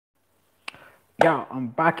Yeah, I'm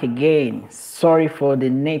back again. Sorry for the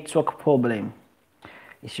network problem.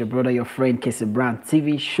 It's your brother, your friend, Casey Brand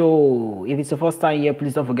TV show. If it's the first time here,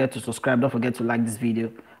 please don't forget to subscribe. Don't forget to like this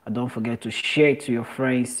video. And don't forget to share it to your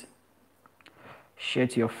friends. Share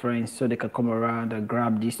it to your friends so they can come around and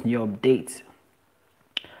grab this new update.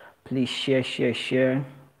 Please share,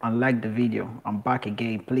 and like the video. I'm back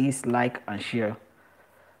again. Please like and share.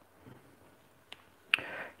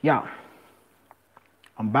 Yeah,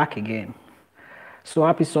 I'm back again. So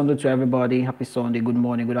happy Sunday to everybody. Happy Sunday. Good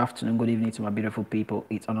morning, good afternoon, good evening to my beautiful people.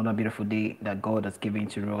 It's another beautiful day that God has given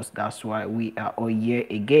to us. That's why we are all here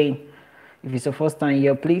again. If it's the first time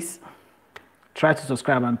here, please try to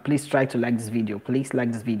subscribe and please try to like this video. Please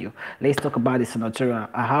like this video. Let's talk about the senatorial.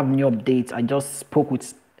 I have new updates. I just spoke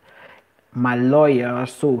with my lawyer,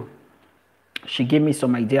 so she gave me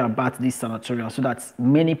some idea about this senatorial so that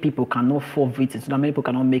many people cannot fall victim, so that many people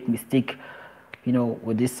cannot make mistake, you know,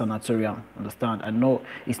 with this sanatorium. Understand? I know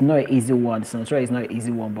it's not an easy one. The sanatorium is not an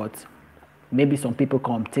easy one, but maybe some people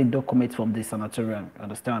can take documents from the sanatorium.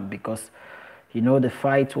 Understand? Because you know the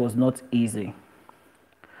fight was not easy.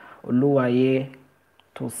 Oluwaye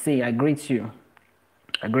to say, I greet you.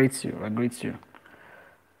 I greet you. I greet you.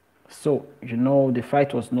 So you know the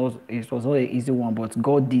fight was not an easy one, but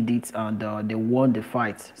God did it and they won the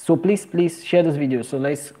fight. So please share this video. So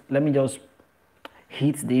let me just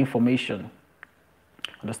hit the information.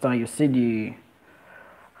 Understand? You see the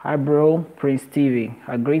hi bro, Prince TV.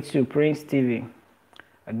 I greet you, Prince TV.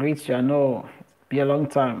 I greet you. I know it's been a long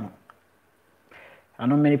time. I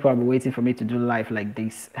know many people have been waiting for me to do live like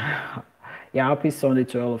this. Yeah, happy Sunday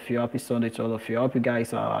to all of you. Happy Sunday to all of you. I hope you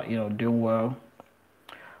guys are doing well.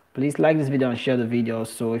 Please like this video and share the video.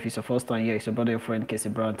 So if it's your first time here, it's your brother, your friend, Casey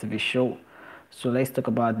Brown TV show. So let's talk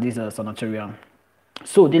about this sanatorium.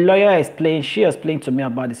 So the lawyer explained, she explained to me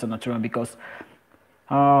about the sanatorium because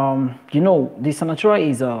you know, the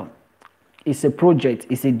sanatorium is a project,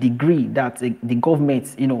 it's a degree that the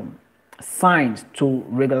government, signed to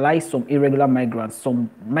regularize some irregular migrants, some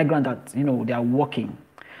migrants that, they are working.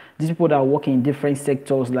 These people that are working in different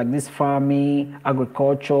sectors like this farming,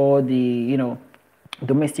 agriculture, the,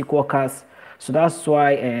 domestic workers. So that's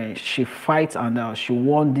why she fights and she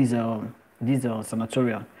won this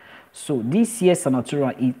sanatorium. So this year's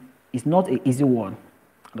sanatorium is not an easy one.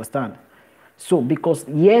 Understand? So because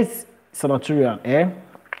yes, sanatorium,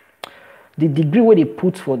 the degree where they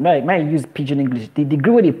put for might use pidgin English. The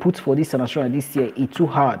degree where they put for this sanatorium this year is too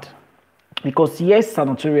hard. Because yes,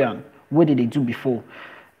 sanatorium, what did they do before?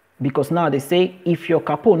 Because now they say if your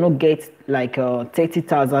couple no get like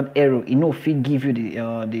 30,000 euro, if he give you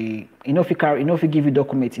if he give you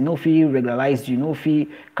documents, if he regularize you, if he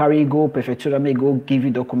carry go prefectura may go give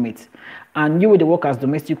you documents, and you will work as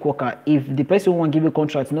domestic worker. If the person won't give you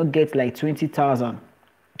contract, not get like 20,000.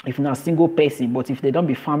 If not a single person, but if they don't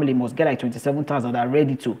be family, must get like 27,000. Are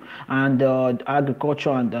ready to, and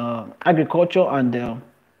agriculture and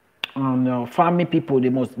farming people,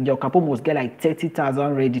 your couple must get like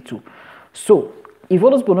 30,000 ready to. So if all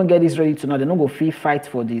those people don't get this ready to now, they're not go free fight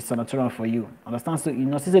for the sanatorium for you. Understand? So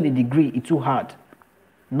since the degree it's too hard,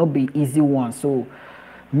 not be easy one. So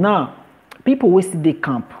now people wasted the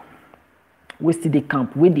camp,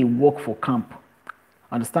 where they work for camp.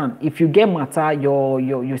 Understand? If you get matter,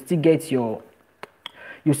 you still get your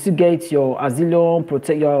asylum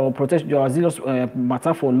your asylum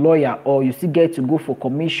matter for lawyer, or you still get to go for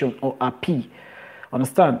commission or appeal.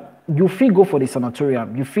 Understand? You feel go for the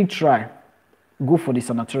sanatorium, you feel try go for the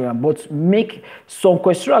sanatorium, but make some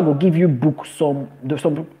questura will give you book, some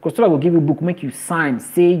questura will give you book, make you sign,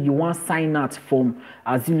 say you want sign out from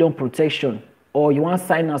asylum protection, or you want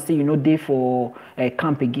sign out, say day for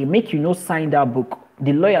camp again, make you sign that book.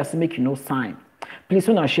 The lawyers make you sign. Please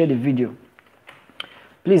when I share the video,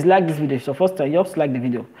 please like this video. So first time you have to like the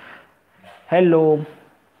video. Hello,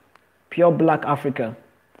 Pure Black Africa.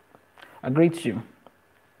 I greet you.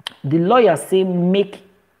 The lawyer say make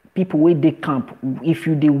people where they camp. If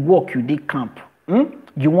you they work, you they camp.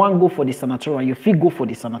 You want go for the sanatorium, you fit go for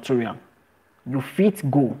the sanatorium. You fit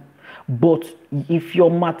go. But if your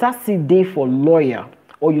matter still dey for lawyer,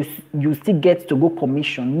 or you still get to go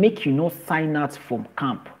commission, make you sign out from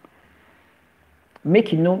camp.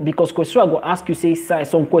 Make because questura go ask you, say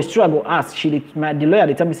some questura go ask, the lawyer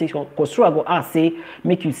they tell me, say questura go ask, say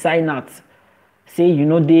make you sign out, say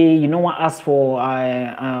they want ask for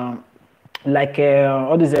like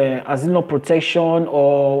all this asylum protection,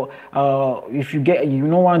 or if you get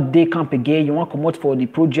want day camp again, you want come out for the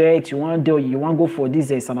project, you want go for this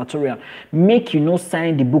sanatorium, make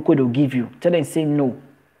sign the book they'll give you. Tell them say no.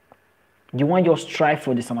 You want just strive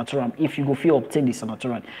for the sanatorium if you go feel obtain the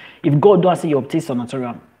sanatorium. If God don't say you obtain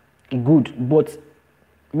sanatorium, good, but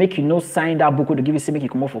make you no sign that book to give you say make you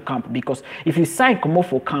come out for camp, because if you sign come out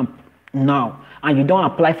for camp now and you don't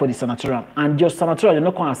apply for the sanatorium and your sanatorium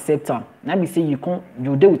they're not going to accept them, let me say you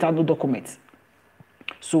deal without no documents.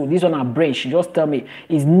 So this one a brain, she just tell me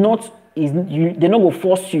they're not go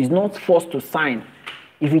force you, it's not forced to sign.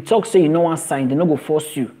 If you talk say you no want sign, they not go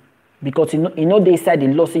force you, because you know they said the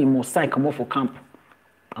law say you must sign come out for camp.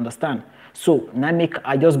 Understand? So now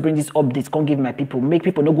I just bring this update, can't give my people, make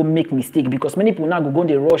people not go make mistake, because many people now go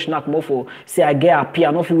the rush now more for say I get appeal,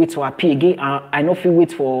 I not feel wait for appeal again, I not feel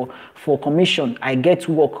wait for commission, I get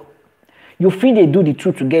work. You feel they do the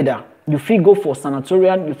two together. You feel go for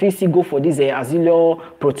sanatorium, you feel still go for this asylum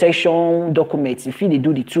protection documents, you feel they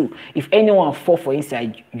do the two. If anyone fall for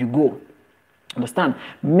inside, you go. Understand?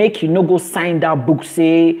 Make you no go sign that book,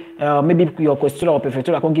 say maybe your questioner or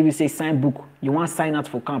prefecture I can't give you say sign book, you want sign out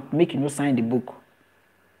for camp, make you no sign the book.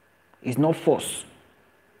 It's not force.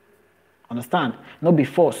 Understand? Not be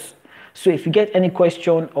force. So if you get any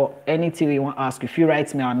question or anything you want to ask, if you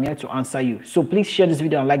write me, I'm here to answer you. So please share this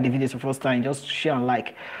video and like the video for the first time, just share and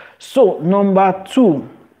like. So number 2,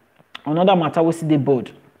 another matter we see the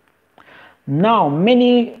board. Now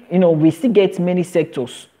many, we still get many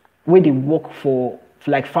sectors where they work for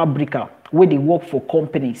like Repubblica, where they work for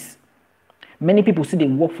companies. Many people see they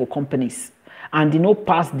work for companies and they not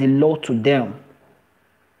pass the law to them.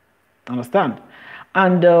 Understand?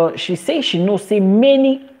 And she say she knows say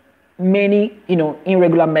many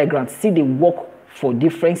irregular migrants see they work for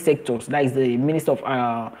different sectors. That is the Minister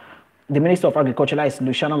of Agriculture, that is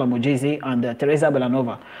Luciana Lamojese and Teresa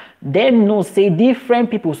Bellanova. Them know say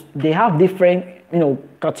different people, they have different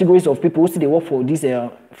categories of people who see they work for this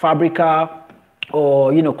Repubblica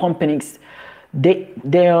or companies. They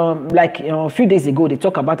like a few days ago they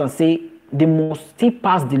talk about and say they must still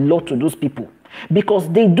pass the law to those people, because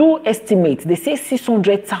they do estimate, they say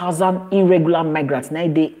 600,000 irregular migrants now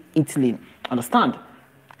they Italy. Understand?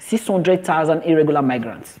 600,000 irregular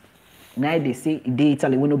migrants now they say they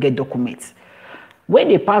Italy will not get documents. When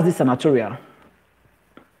they pass this sanatorium,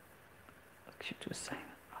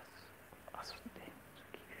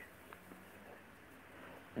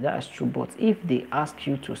 that's true, but if they ask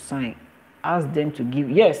you to sign, ask them to give.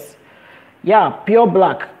 Yes, yeah, pure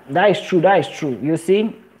black, that is true, you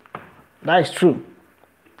see, that is true.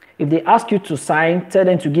 If they ask you to sign, tell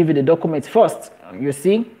them to give you the documents first, you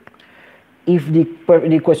see. If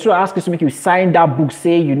the questioner asks you to make you sign that book,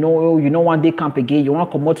 say you know one day camp again, you want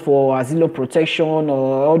to come out for asylum protection,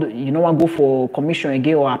 or you don't want to go for commission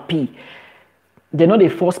again or appeal, they're not a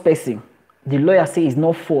forced person. The lawyer say it's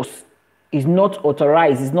not forced, it's not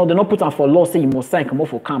authorized, they're not put on for law say you must sign come out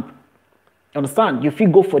for camp. Understand? If you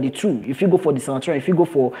go for the two, if you go for the sanatorium, if you go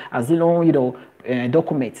for asylum,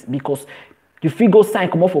 documents, because if you go sign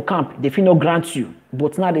come out for camp, they feel not grant you.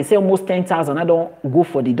 But now they say almost 10,000. I don't go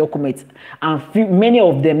for the documents, and many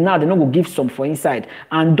of them now they not go give some for inside.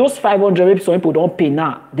 And those 500 maybe some people don't pay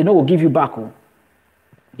now, they not go give you back. Oh.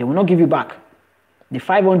 They will not give you back. The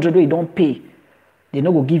 500 you don't pay, they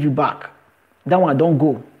not go give you back. That one don't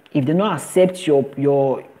go. If they not accept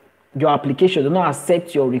your application, they not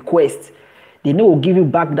accept your request, they no will give you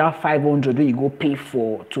back that 500 where you go pay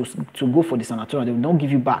for to go for the sanatorium. They will not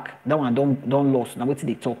give you back. That one don't lost. Now wait till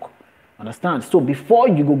they talk. Understand? So before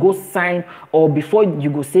you go sign, or before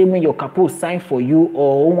you go say when your capo sign for you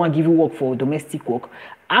or want give you work for domestic work,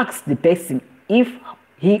 ask the person if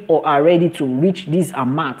he or are ready to reach these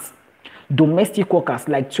amounts. Domestic workers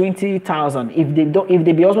like 20,000. If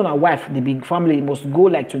they be husband and wife, the big family must go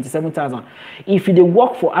like 27,000. If they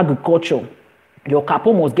work for agriculture, your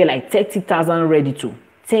capo must get like 30,000 ready to,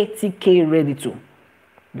 30K ready to.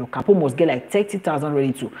 Your capo must get like 30,000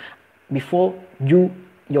 ready to before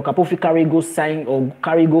your capo fit carry go sign or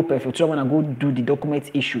carry go prefecture and go do the document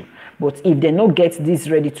issue. But if they not get this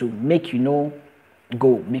ready to, make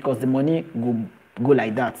go, because the money go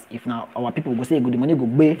like that. If now our people go say the money go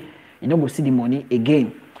pay, go see the money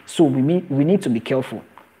again. So we need to be careful.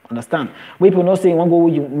 Understand? When people not saying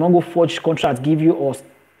you want go forge contract give you, or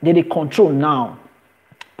they control now.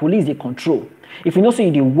 Police they control. If you know say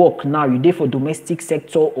you dey work now, you dey for domestic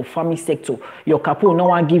sector or farming sector, your capo no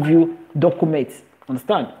one give you documents.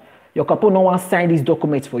 Understand? Your capo no one sign these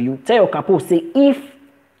documents for you. Tell your capo say if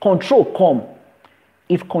control come,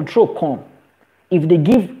 if they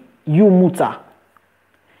give you muta,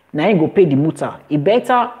 now you go pay the muta. It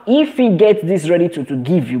better if he get this ready to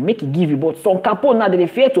give you, make it give you. But some capo now they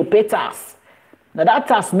fear to pay tax. Now that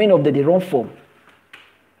tax many of them they run from.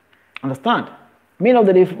 Understand? Many of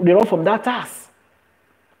them they run from that tax.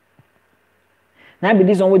 Now be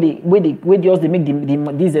this one where they just they make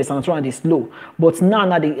this sanatorium they slow. But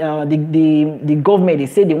now the government they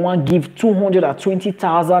say they want to give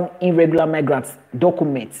 220,000 irregular migrants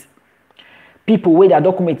documents. People where their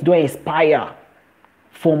documents don't expire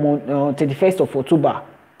from 31st of October.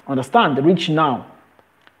 Understand? Reach now.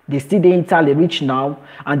 They still in Italy reach now,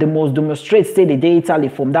 and they must demonstrate say they in Italy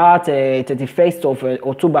from that 31st of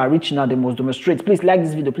October reach now. They must demonstrate. Please like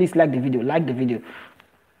this video. Please like the video. Like the video.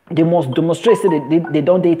 They must demonstrate say they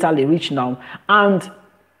don't in Italy reach now, and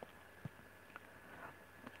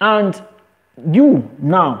you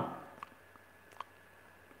now.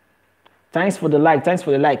 Thanks for the like. Thanks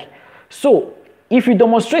for the like. So if you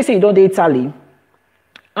demonstrate say you don't in Italy,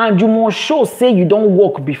 and you must show say you don't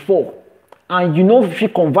work before. And you know if you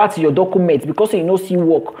convert your documents because you know see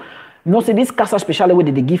work, you know say this CASA special way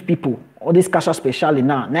they give people or this CASA special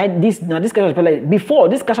now this CASA special before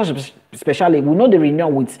this CASA special we know they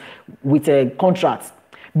renew with a contract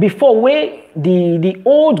before where the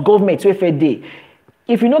old government day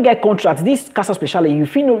if you don't get contract this CASA special you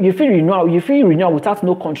feel renew without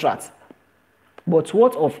no contract. But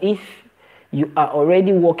what of if you are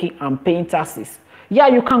already working and paying taxes? Yeah,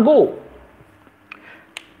 you can go.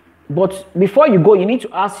 But before you go, you need to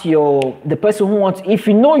ask the person who wants. If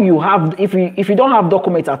you know you have, if you don't have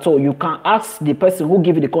documents at all, you can ask the person who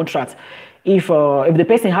give you the contract. If the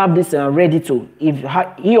person have this ready to, if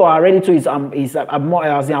he or her ready to is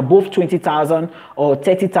above 20,000 or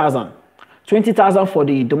 30,000, 20,000 for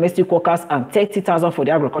the domestic workers and 30,000 for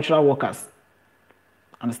the agricultural workers.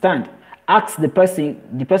 Understand? Ask the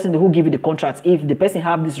person who give you the contract if the person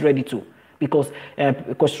have this ready to. Because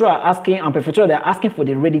Costro are asking and Prefecture they're asking for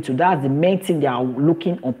the ready to. That's the main thing they are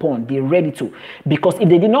looking upon, the ready to. Because if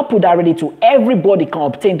they did not put that ready to, everybody can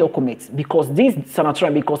obtain documents. Because this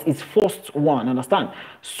sanatorium, because it's first one, understand?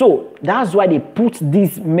 So that's why they put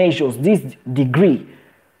these measures, this degree,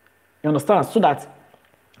 you understand? So that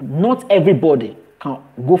not everybody can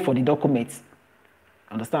go for the documents.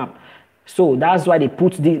 Understand? So that's why they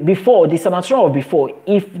put the sanatorium of before.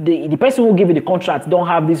 If the person who give you the contract don't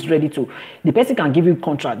have this ready to, the person can give you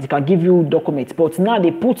contract, they can give you documents. But now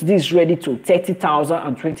they put this ready to 30,000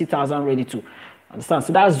 and 20,000 ready to. Understand?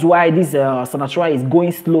 So that's why this sanatorium is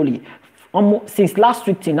going slowly. Since last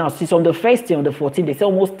week till now, since on the 1st till on the 14th, they say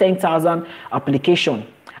almost 10,000 application,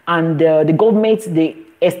 and the government they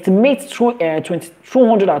estimate through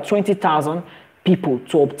 220,000 people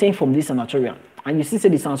to obtain from this sanatorium. And you see, say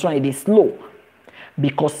the sanatorium is slow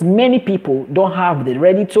because many people don't have the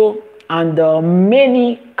ready to, and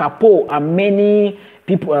many capo and many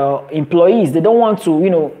people, employees, they don't want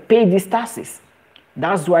to, pay these taxes.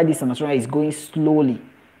 That's why this sanatorium is going slowly.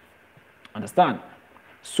 Understand?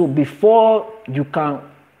 So before you can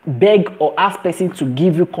beg or ask person to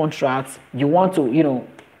give you contracts, you want to,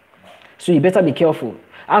 so you better be careful.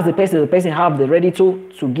 Ask the person have the ready to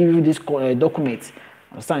give you this documents.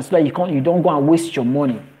 Understand? So that you don't go and waste your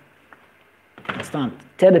money. Understand?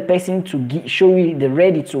 Tell the person to show you the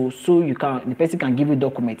ready to, so the person can give you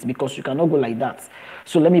documents, because you cannot go like that.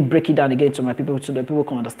 So let me break it down again to my people so that people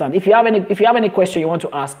can understand. If you have any question you want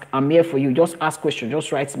to ask, I'm here for you. Just ask questions.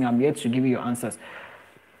 Just write me. I'm here to give you your answers.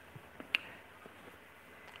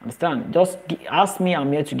 Understand? Just ask me.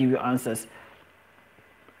 I'm here to give you answers.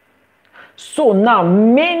 So now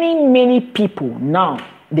many people now.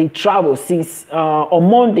 They travel since on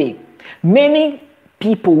Monday. Many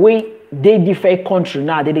people they different country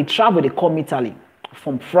now. They travel. They come Italy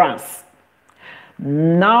from France.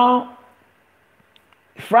 Now,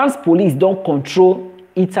 France police don't control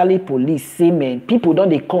Italy police. Say man, people don't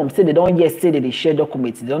they come. Say they don't say that they share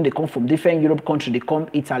documents. They come from different Europe country. They come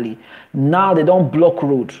Italy. Now they don't block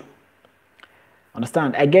road.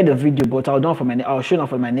 Understand? I get the video, but I'll show you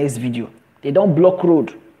for my next video. They don't block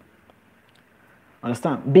road.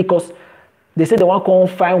 Understand? Because they say they want to come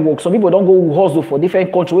find work. Some people don't go hustle for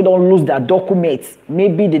different countries. We don't lose their documents.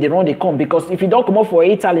 Maybe they don't they come. Because if you don't come up for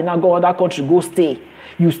Italy, now go other country, go stay.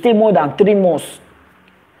 You stay more than 3 months.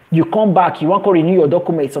 You come back, you want to renew your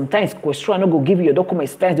documents. Sometimes question not go give you your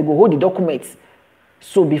documents. Sometimes they go hold the documents.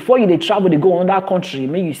 So before they travel, they go another country.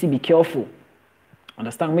 Make you see, be careful.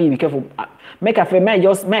 Understand? Make you be careful. May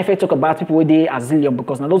I talk about people with the asylum,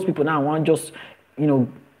 because now those people now want just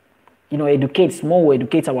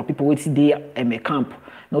educate our people with the camp.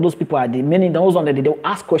 Now those people are those on that they don't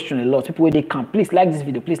ask questions a lot. People where they camp. Please like this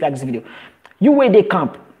video. Please like this video. You where they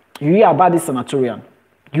camp, you hear about this sanatorium.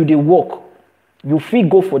 You they walk. You feel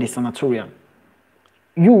go for the sanatorium.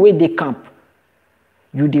 You where they camp,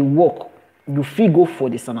 you they walk. You feel go for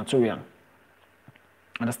the sanatorium.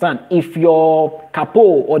 Understand? If your capo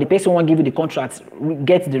or the person won't give you the contract,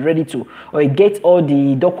 get the ready to, or you get all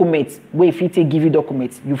the documents, where if it give you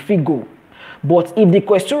documents, you fit go. But if the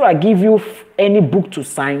questioner give you any book to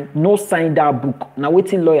sign, no sign that book. Now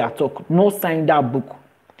waiting lawyer talk, no sign that book.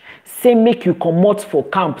 Say make you comot for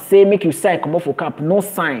camp, say make you sign comot for camp, no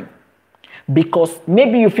sign. Because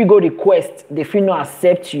maybe you fit go request, they fit not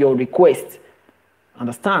accept your request.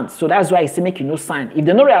 Understand? So that's why I say make you no sign. If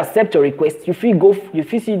they not accept your request, you fit go, you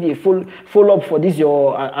fit see the full follow up for this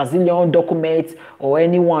your asylum document or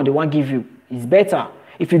anyone they want give you. It's better.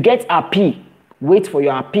 If you get AP, wait for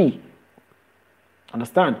your AP.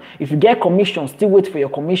 Understand? If you get commission, still wait for your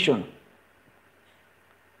commission.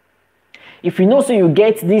 If you know so you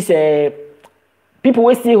get this people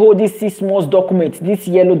will still hold this 6 months document, this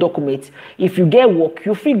yellow document. If you get work,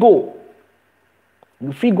 you fit go.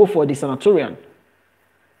 You fit go for the sanatorium.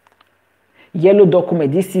 Yellow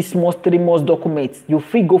document, this 6 months, 3 months document, you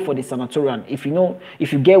fit go for the sanatorium. If you know,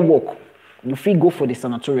 if you get work, you fit go for the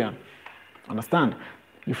sanatorium. Understand?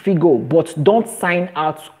 You fit go, but don't sign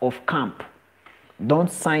out of camp.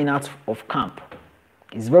 Don't sign out of camp.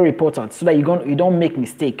 It's very important so that you don't make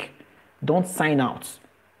mistake. Don't sign out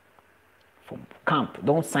from camp.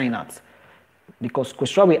 Don't sign out. Because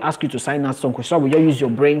question will ask you to sign out. Some question will just use your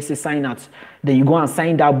brain, say sign out. Then you go and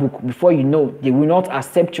sign that book. Before you know, they will not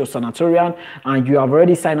accept your sanatorium and you have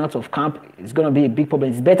already signed out of camp. It's going to be a big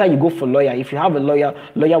problem. It's better you go for lawyer. If you have a lawyer,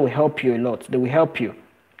 lawyer will help you a lot. They will help you.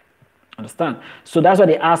 Understand? So that's why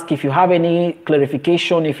they ask if you have any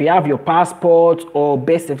clarification, if you have your passport or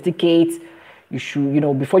birth certificate, you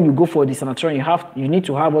should, before you go for the sanatorium, you need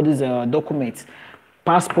to have all these documents,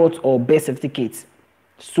 passport or birth certificates.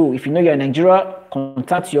 So if you know you're in Nigeria,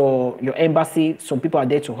 contact your embassy. Some people are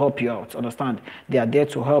there to help you out. Understand? They are there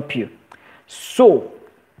to help you. So,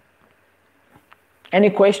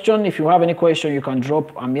 any question? If you have any question, you can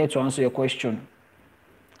drop. I'm here to answer your question.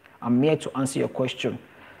 I'm here to answer your question.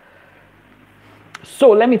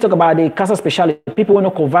 So let me talk about the Casa Speciale. People want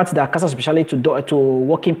to convert their Casa Speciale to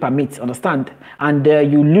working permit. Understand? And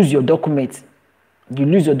you lose your document. You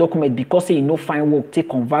lose your document because you no find work. Take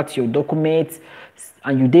convert your document.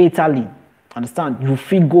 And you dey Italy, understand? You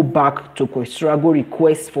fit go back to Questura, go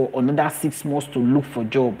request for another 6 months to look for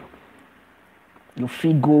job. You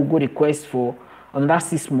fit go request for another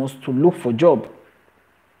 6 months to look for job.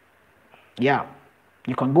 Yeah,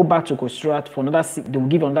 you can go back to Questura for another. They will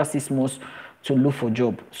give another 6 months to look for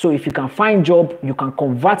job. So if you can find job, you can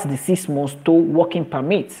convert the 6 months to working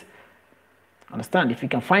permit. Understand? If you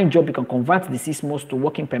can find job, you can convert the 6 months to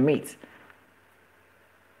working permit.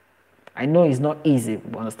 I know it's not easy,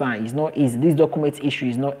 but understand, it's not easy. This document issue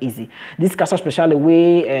is not easy. This Casa Speciale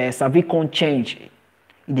way Savicon change,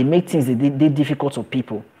 they make things they difficult for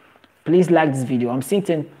people. Please like this video. I'm seeing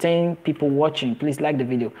 10 people watching. Please like the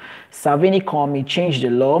video. Savini come, change the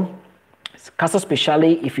law. Casa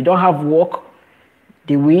Speciale, if you don't have work,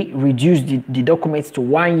 they will reduce the documents to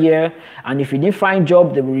 1 year, and if you didn't find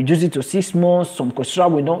job, they will reduce it to 6 months. Some Questura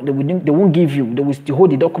they won't give you. They will still hold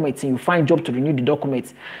the documents and you find job to renew the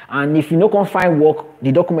documents. And if you no can find work,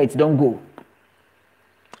 the documents don't go.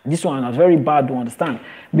 This one is very bad to understand.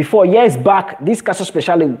 Before years back, this Casa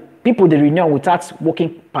Speciale, people they renew without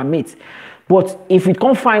working permit. But if you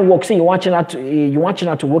can't find work, say you want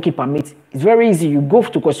to working permit, it's very easy. You go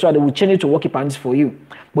to Questura, they will change it to working permit for you.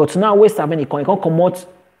 But now wait a minute, you can't come out,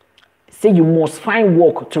 say you must find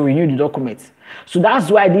work to renew the documents. So that's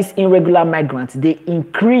why these irregular migrants, they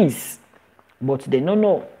increase, but they don't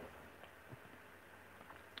know.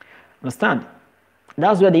 Understand?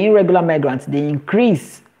 That's why the irregular migrants, they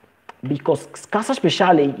increase because Casa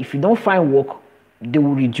Speciale, if you don't find work, they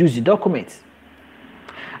will reduce the documents.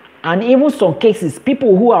 And even some cases,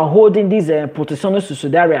 people who are holding these protezione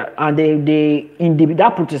sussidiaria, and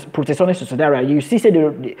that protezione sussidiaria, you see, say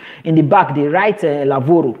in the back they write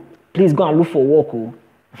lavoro. Please go and look for work. Oh.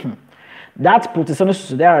 That protezione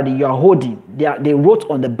sussidiaria that you are holding, they wrote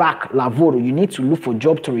on the back lavoro. You need to look for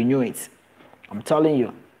job to renew it. I'm telling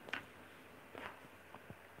you.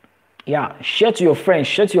 Yeah, share to your friends.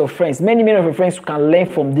 Share to your friends. Many of your friends can learn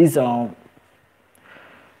from this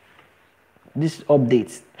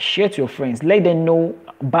updates. Share to your friends. Let them know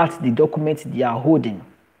about the documents they are holding.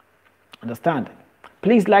 Understand?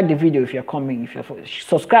 Please like the video if you're coming. If you're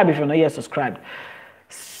subscribe if you're not yet subscribed.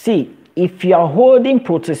 See, if you are holding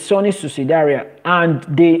protezione sussidiaria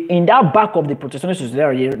and in that back of the protezione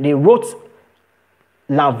sussidiaria they wrote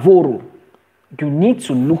lavoro, you need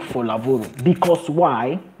to look for lavoro. Because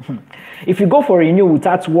why? If you go for renewal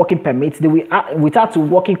without working permits, without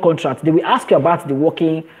working contract, they will ask you about the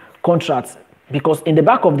working contract. Because in the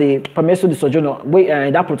back of the permesso di soggiorno,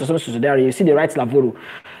 in that protezione sussidiaria, you see the right lavoro.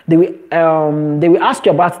 They will ask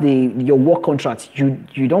you about your work contract. You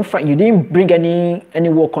didn't bring any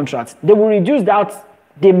work contract. They will reduce that.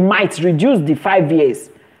 They might reduce the 5 years.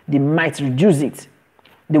 They might reduce it.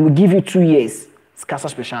 They will give you 2 years. It's Casa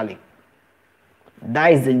Speciale.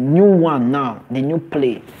 That is the new one now, the new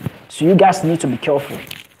play. So you guys need to be careful.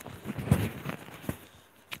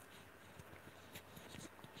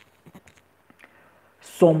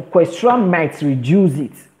 Some questioner might reduce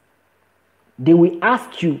it. They will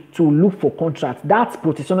ask you to look for contracts. That's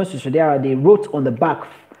protezione sussidiaria. They wrote on the back,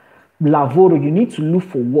 lavoro. You need to look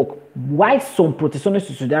for work. Why some protezione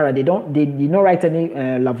sussidiaria? They did not write any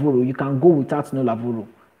lavoro. You can go without no lavoro.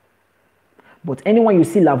 But anyone you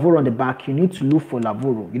see lavoro on the back, you need to look for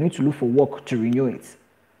lavoro. You need to look for work to renew it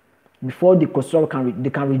before the customer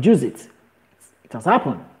can reduce it. It has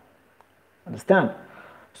happened. Understand?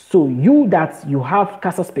 So you have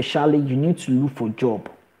Casa Speciale, you need to look for job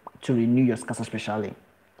to renew your Casa Speciale.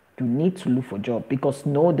 You need to look for job because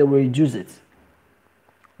they will reduce it.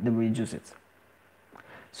 They will reduce it.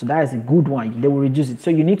 So that is a good one. They will reduce it. So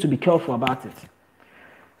you need to be careful about it.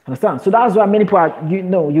 Understand? So that's why many people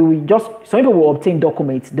some people will obtain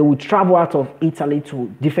documents. They will travel out of Italy to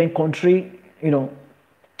different country,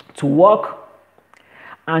 to work.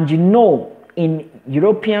 And in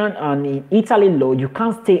European and in Italy law, you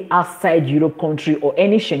can't stay outside Europe country or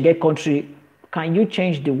any Schengen country. Can you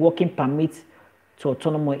change the working permit to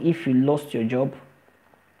autonomous if you lost your job?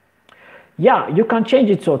 Yeah, you can change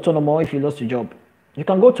it to autonomous if you lost your job. You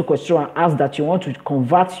can go to Questura and ask that you want to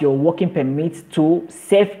convert your working permit to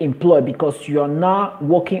self-employed because you are now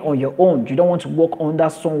working on your own. You don't want to work under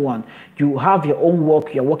someone. You have your own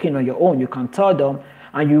work. You're working on your own. You can tell them,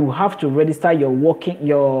 and you have to register your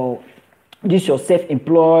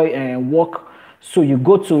self-employed work. So you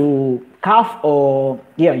go to CAF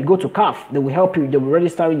you go to CAF. They will help you. They will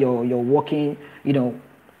register your working,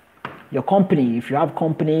 your company. If you have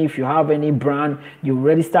company, if you have any brand, you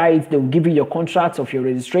register it. They will give you your contracts of your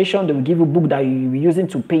registration. They will give you a book that you will be using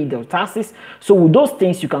to pay the taxes. So with those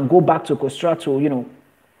things, you can go back to Questura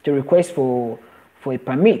to request for a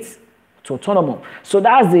permit to autonomous. So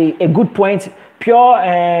that's a good point.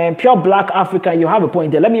 Pure black Africa, you have a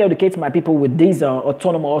point there. Let me educate my people with this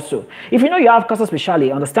autonomous also. If you have Casa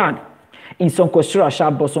Speciale, understand, in some Questura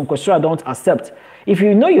shop, but some Questura don't accept. If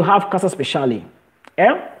you have Casa Speciale,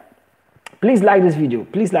 please like this video.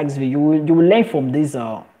 Please like this video. You will learn from this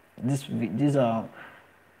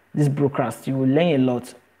broadcast. You will learn a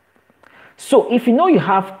lot. So if you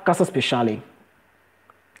have Casa Speciale,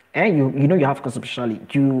 and you have Casa Speciale,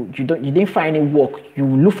 you didn't find any work, you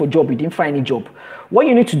look for job, you didn't find any job. What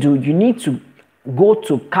you need to do, you need to go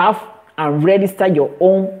to CAF and register your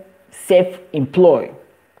own self-employed.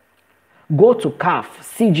 Go to CAF,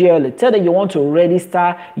 CGL, tell them you want to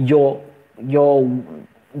register your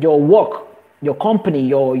work, your company,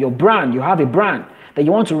 your brand. You have a brand that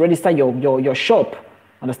you want to register your shop.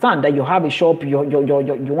 Understand that you have a shop, you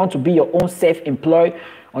want to be your own self-employed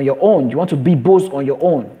on your own. You want to be boss on your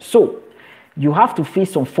own. So you have to fill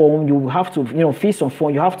some form. You have to fill some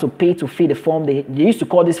form. You have to pay to fill the form. They used to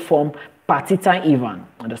call this form partita IVAN.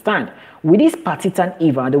 Understand? With this partita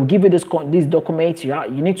IVAN, they will give you this document.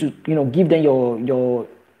 You need to give them your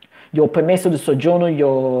permesso di soggiorno,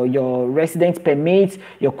 your residence permit,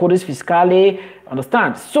 your codice fiscale.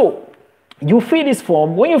 Understand? So you fill this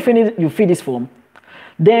form. When you fill this form,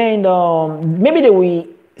 then maybe they will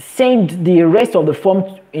send the rest of the form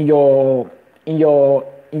in your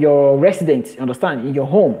residence. Understand? In your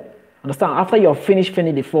home. Understand? After you're finished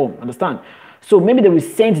filling the form. Understand? So maybe they will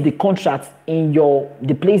send the contract in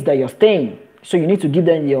the place that you're staying. So you need to give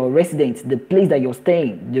them your residence, the place that you're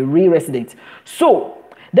staying, the real residence. So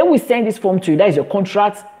then we send this form to you. That is your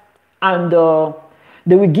contract, and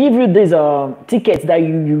they will give you these tickets that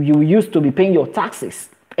you use to be paying your taxes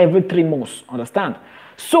every 3 months. Understand?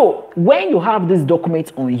 So when you have this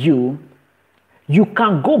document on you, you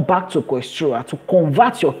can go back to Questura to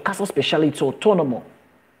convert your Casa Speciale to autonomous.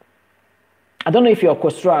 I don't know if your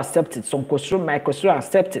Questura accepts it. Some Questura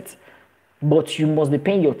accept it, but you must be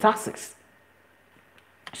paying your taxes.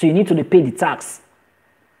 So you need to pay the tax.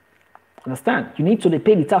 Understand? You need to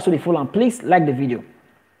pay the tax so they follow. And please like the video.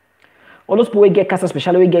 All those people who get Casa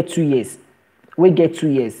Speciale, we get 2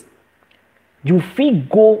 years. You feel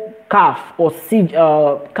go CAF or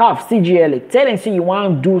CAF, CGL. Tell them say you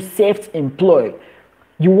want to do self-employed.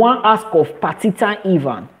 You want to ask of partita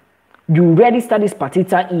IVAN. You register this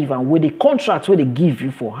partita IVAN with the contract where they give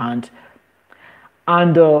you for hand.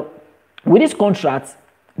 And with this contract,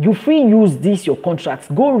 you free use this your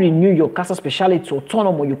contract, go renew your Casa Speciale to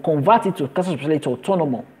autonomous, you convert it to Casa Speciale to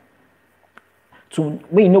autonomous, to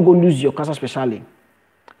when you no go lose your Casa Speciale.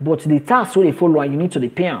 But the tax wey they follow, you need to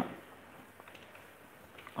pay am.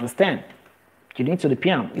 Understand? You need to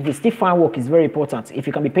pay am. If you still find work, it's very important. If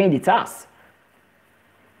you can be paying the tax,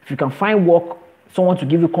 if you can find work, someone to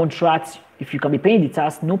give you contracts, if you can be paying the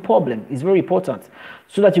tax, no problem. It's very important.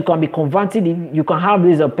 So that you can be converted, you can have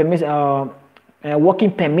this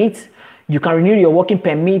working permit. You can renew your working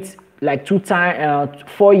permit like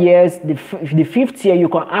 4 years. The 5th year, you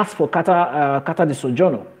can ask for Carta di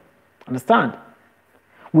Soggiorno. Understand?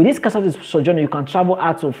 With this Carta di Soggiorno, you can travel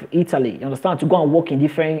out of Italy, you understand, to go and work in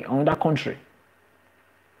another country.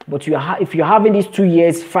 But if you're having these 2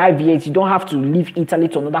 years, 5 years, you don't have to leave Italy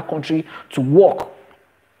to another country to work.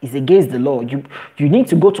 It's against the law. You need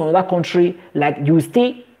to go to another country, like you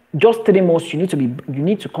stay just 3 months, you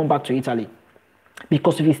need to come back to Italy.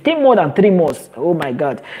 Because if you stay more than 3 months, oh my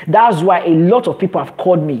God, that's why a lot of people have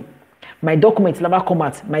called me. My documents never come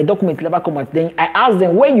out. My documents never come out. Then I ask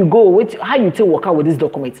them, where you go? How you take work out with these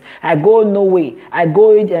documents? I go Norway. I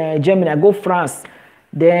go Germany. I go France.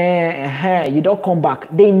 Then you don't come back.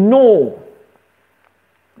 They know.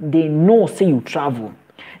 They know. Say you travel.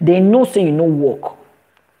 They know. Say you no work.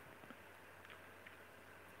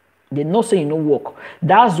 They know. Say you no work.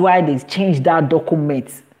 That's why they changed that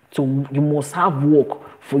document to you must have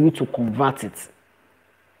work for you to convert it.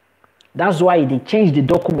 That's why they changed the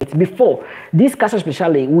document. Before, this Casa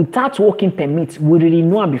Speciale, without working permit, we really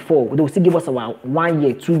know before. They will still give us about 1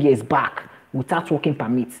 year, 2 years back without working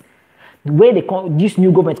permit. The way this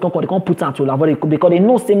new government they can't put out to avoid it because they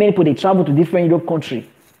know so many people they travel to different Europe countries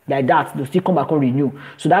like that. They still come back and renew.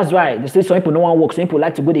 So that's why they say some people don't want to work. Some people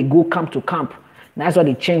like to go. They go camp to camp. That's why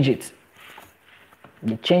they change it.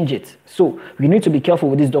 They change it. So we need to be careful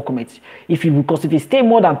with this document. Because if you stay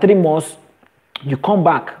more than 3 months, you come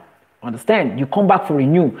back. Understand? You come back for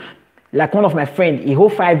renew. Like one of my friends, he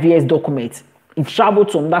hold 5 years document. He traveled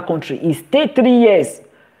to another country. He stayed 3 years.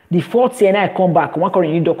 The 4th year, now I come back. One can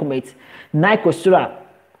renew document. Now Kostura,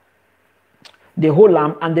 they hold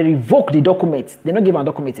them and they revoke the document. They don't give a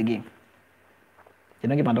document again. They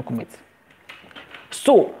don't give a document.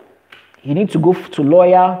 So you need to go to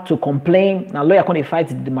lawyer to complain. Now lawyer can't fight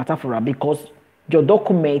the matter for her because your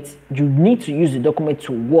document, you need to use the document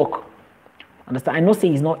to work. Understand? I know say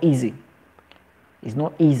it's not easy. It's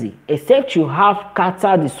not easy. Except you have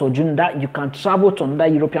Carta di Soggiorno that you can travel to another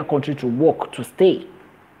European country to work, to stay.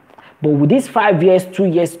 But with these 5 years, 2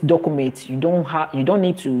 years documents, you don't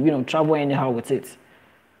need to travel anyhow with it.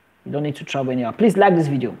 You don't need to travel anyhow. Please like this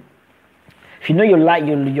video. If you know you're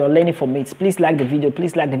learning from it, please like the video.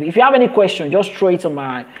 Please like the video. If you have any question, just throw it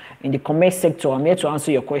in the comment sector. I'm here to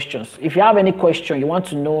answer your questions. If you have any question, you want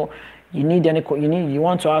to know, you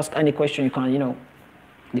want to ask any question, you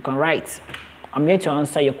can write. I'm here to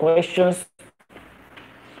answer your questions.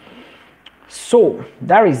 So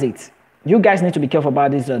that is it. You guys need to be careful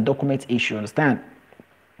about this document issue. Understand?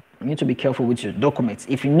 You need to be careful with your documents.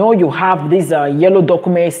 If you know you have this yellow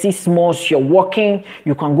document, 6 months, you're working,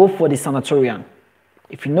 you can go for the sanatorium.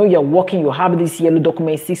 If you know you're working, you have this yellow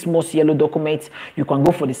document, 6 months yellow document, you can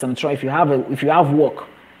go for the sanatorium if you have work.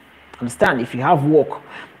 Understand? If you have work.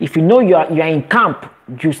 If you know you are in camp,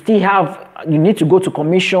 you need to go to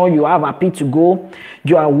commission, you have a pay to go,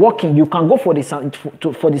 you are working, you can go for the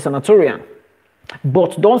sanatorium.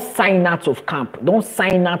 But don't sign out of camp. Don't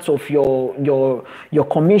sign out of your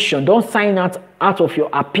commission. Don't sign out of your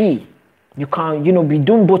appeal. You can be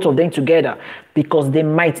doing both of them together because they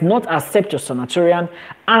might not accept your sanatorium,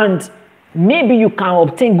 and maybe you can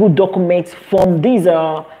obtain good documents from these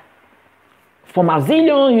from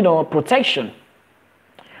asylum protection.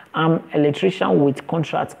 Electrician with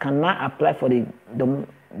contract cannot apply for the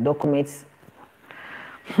documents.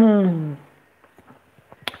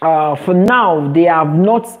 For now, they have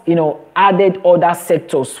not, added other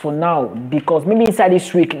sectors for now because maybe inside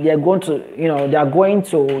this week they are going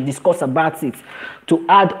to discuss about it to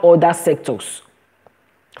add other sectors.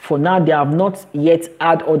 For now, they have not yet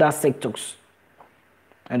add other sectors.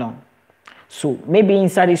 So maybe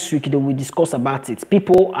inside this week they will discuss about it.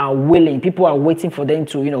 People are waiting for them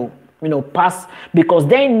to, pass because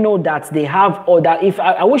they know that they have other.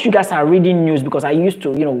 I wish you guys are reading news because I used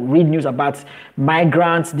to, read news about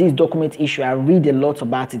migrants, this document issue. I read a lot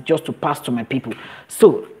about it just to pass to my people.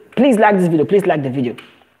 So please like this video. Please like the video.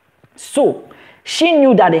 So she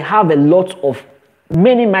knew that they have a lot of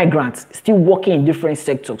many migrants still working in different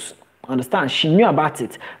sectors. Understand? She knew about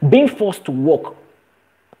it, being forced to work.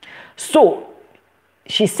 So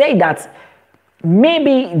she said that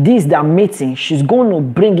maybe this meeting, she's going to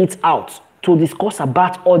bring it out to discuss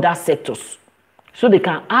about other sectors. So they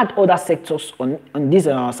can add other sectors on this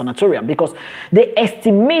sanatorium, because they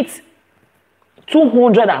estimate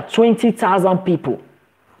 220,000 people,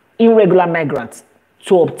 irregular migrants,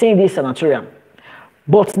 to obtain this sanatorium.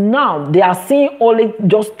 But now they are seeing only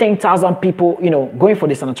just 10,000 people, going for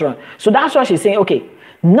the sanatorium. So that's why she's saying, okay,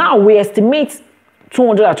 now we estimate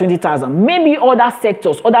 220,000. Maybe other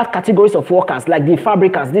sectors, other categories of workers, like the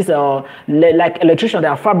fabricants, this like electricians, they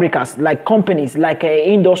are fabricants, like companies, like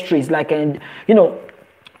industries, like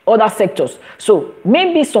other sectors. So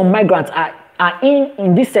maybe some migrants are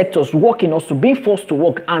in these sectors working, also being forced to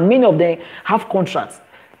work, and many of them have contracts.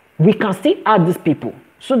 We can still add these people,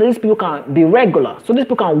 so that these people can be regular, so these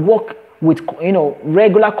people can work with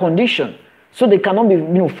regular condition, so they cannot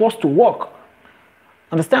be forced to work.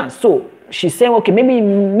 Understand? So she's saying, okay,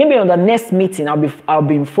 maybe on the next meeting I'll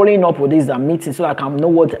be following up with this meeting, so I can know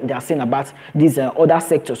what they are saying about these other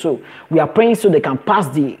sectors. So we are praying so they can pass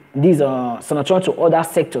these sanatorium to other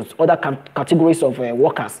sectors, other categories of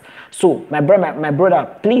workers. So my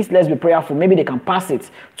brother, please, let's be prayerful. Maybe they can pass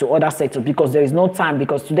it to other sectors, because there is no time,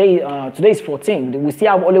 because today is 14. We still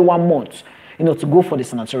have only 1 month to go for the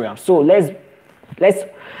sanatorium. So let's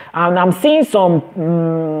and I'm seeing some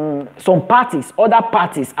parties, other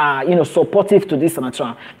parties are supportive to this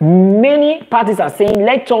sanatorium. Many parties are saying,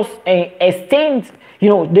 let us extend,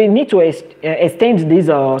 they need to extend this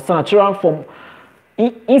sanatorium from,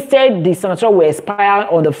 instead the sanatorium will expire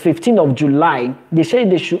on the 15th of July. They say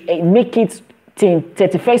they should make it till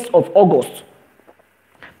 31st of August.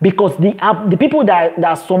 Because the people that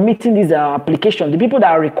are submitting this application, the people that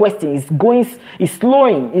are requesting is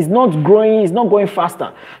slowing, is not growing, is not going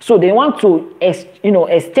faster. So they want to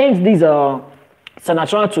extend this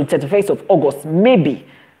sanatorium to 31st of August, maybe,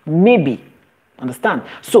 understand?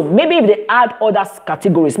 So maybe if they add other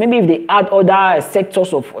categories, maybe if they add other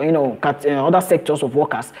sectors of other sectors of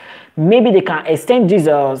workers, maybe they can extend this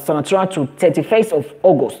sanatorium to 31st of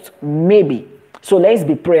August, maybe. So let's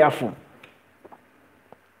be prayerful.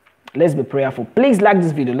 Let's be prayerful. Please like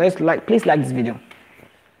this video. Please like this video.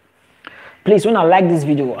 Please, when I like this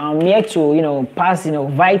video, I'm here to pass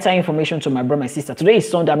vital information to my brother, my sister. Today is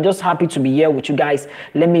Sunday. I'm just happy to be here with you guys.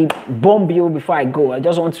 Let me bomb you before I go. I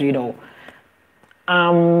just want to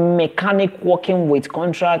I'm mechanic working with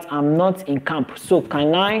contract. I'm not in camp. So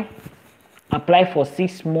can I apply for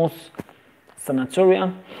 6 months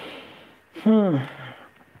sanatorium?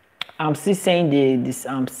 I'm still saying this.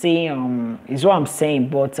 I'm saying is what I'm saying,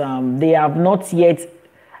 but they have not yet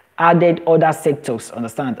added other sectors.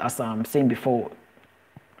 Understand? As I'm saying before,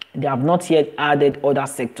 they have not yet added other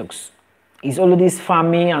sectors. It's only this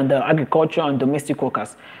farming and agriculture and domestic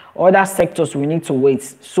workers. Other sectors we need to wait.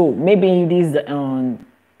 So maybe this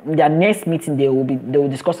their next meeting they will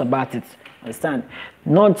discuss about it. Understand?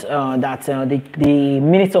 Not that the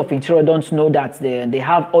Minister of Interior don't know that they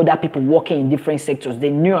have other people working in different sectors. They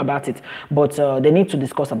knew about it, but they need to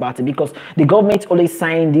discuss about it, because the government only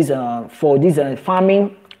signed this for these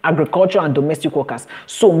farming, agriculture, and domestic workers.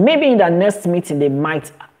 So maybe in the next meeting they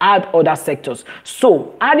might add other sectors.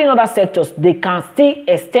 So adding other sectors, they can still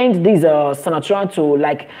extend this sanatorium to,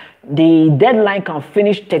 like, the deadline can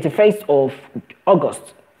finish 31st of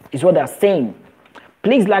August is what they're saying.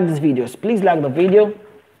 Please like these videos. Please like the video.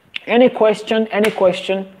 Any question?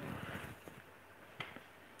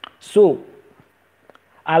 So,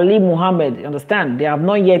 Ali Muhammad, you understand? They have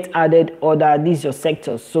not yet added these your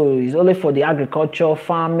sectors. So, it's only for the agriculture,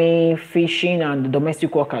 farming, fishing, and the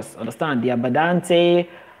domestic workers. Understand? The abadante,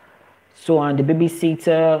 and the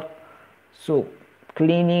babysitter,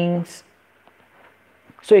 cleanings.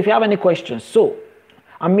 So, if you have any questions,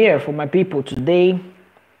 I'm here for my people today.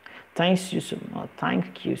 Thank you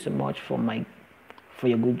so much for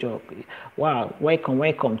your good job. Wow,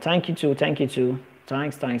 welcome. Thank you too.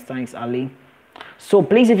 Thanks, Ali. So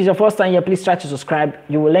please, if it's your first time here, please try to subscribe.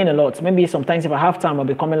 You will learn a lot. Maybe sometimes if I have time, I'll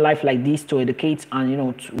be coming live like this to educate,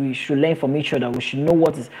 and we should learn from each other. We should know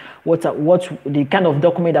what the kind of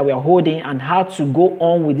document that we are holding, and how to go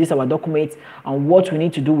on with this our document, and what we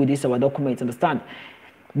need to do with this our document. Understand?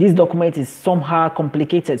 This document is somehow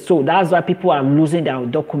complicated, so that's why people are losing their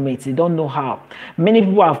documents. They don't know how. Many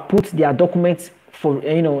people have put their documents for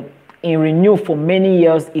in renew for many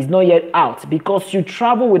years, is not yet out, because you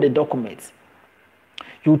travel with the documents.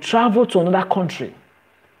 You travel to another country.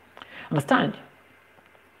 Understand?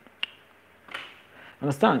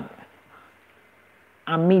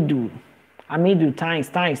 Amidu,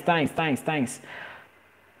 thanks.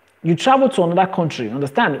 You travel to another country.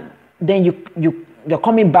 Understand? Then you're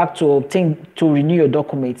coming back to renew your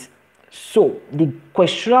documents. So the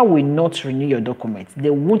questioner will not renew your document. They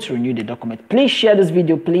won't renew the document. Please share this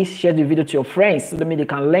video. Please share the video to your friends so that they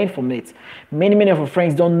can learn from it. Many of your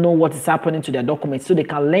friends don't know what is happening to their documents, so they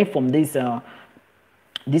can learn from this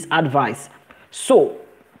advice. So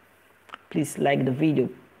please like the video.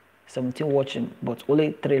 17 watching, but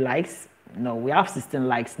only 3 likes. No, we have 16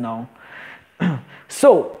 likes now.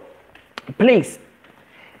 So please,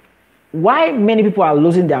 why many people are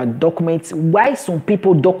losing their documents, why some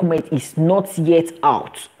people document is not yet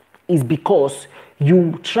out, is because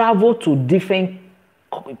you travel to different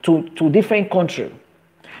country.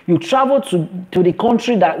 You travel to the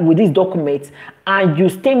country that with this document and you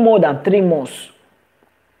stay more than 3 months.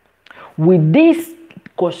 With this,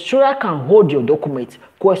 questioner can hold your document,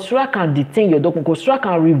 questioner can detain your document, questioner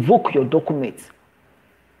can revoke your document.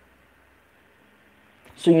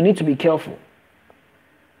 So you need to be careful.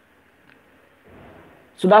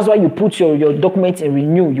 So that's why you put your document in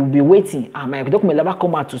renew. You'll be waiting. My document never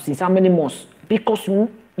come out to since how many months? Because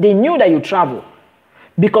they knew that you travel.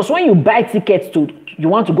 Because when you buy tickets you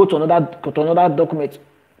want to go to another document.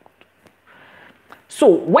 So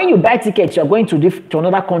when you buy tickets, you're going to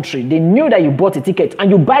another country. They knew that you bought a ticket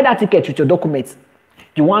and you buy that ticket with your documents.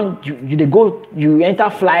 You enter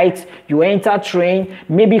flight, you enter train,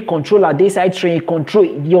 maybe controller they side train, control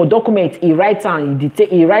your document, he write and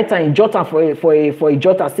jot for a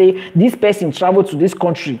jotter, say this person traveled to this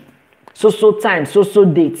country, so time, so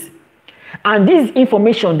date. And this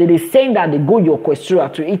information they saying that they go your questioner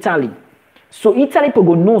to Italy. So Italy people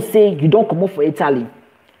go know say you don't come up for Italy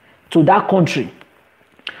to that country.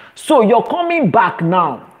 So you're coming back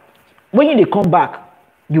now. When you come back,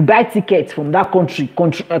 you buy tickets from that country.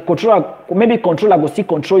 Controller will still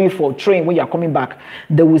control you for train when you're coming back.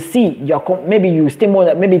 They will see maybe you stay more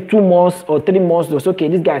than maybe 2 months or 3 months. They'll say, okay,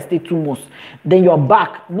 this guy stay 2 months. Then you're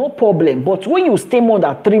back, no problem. But when you stay more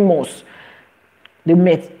than 3 months, they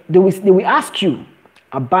will ask you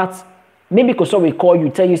about, maybe because we call you,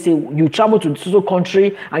 tell you, say you travel to this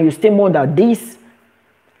country and you stay more than this.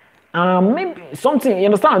 Maybe something, you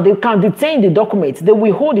understand? They can detain the documents. They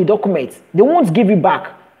will hold the documents. They won't give you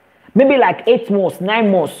back. Maybe like 8 months, 9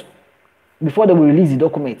 months before they will release the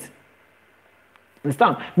documents.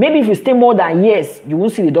 Understand? Maybe if you stay more than years, you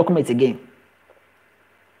won't see the documents again.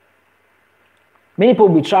 Many people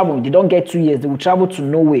will travel. They don't get 2 years. They will travel to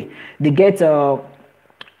Norway. They get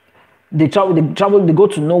they go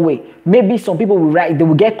to Norway. Maybe some people will they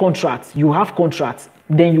will get contracts. You have contracts.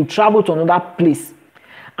 Then you travel to another place.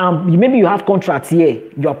 Maybe you have contracts here,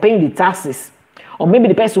 you are paying the taxes, or maybe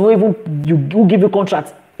the person who give you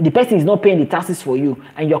contracts, the person is not paying the taxes for you,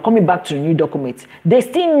 and you're coming back to renew documents. They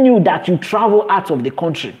still knew that you travel out of the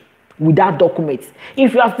country with that document.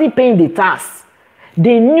 If you are still paying the tax,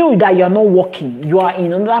 they knew that you are not working, you are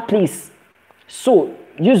in another place. So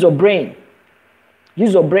use your brain.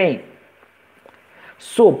 Use your brain.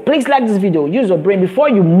 So please like this video. Use your brain before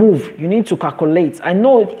you move. You need to calculate. I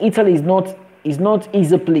know Italy is not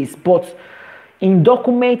easy place, but in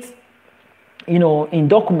documents,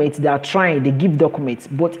 they are trying, they give documents,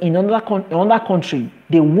 but in another country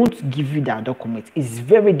they won't give you that document. It's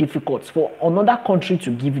very difficult for another country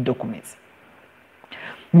to give you documents.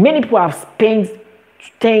 Many people have spent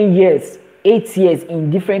 10 years, 8 years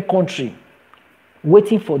in different countries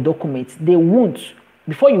waiting for documents. They won't.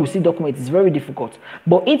 Before you will see documents, it's very difficult.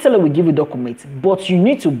 But Italy will give you documents, but you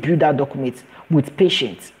need to build that document with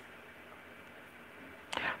patience.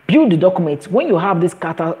 Build the documents. When you have this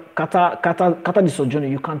carta di soggiorno,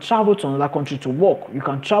 you can travel to another country to work. You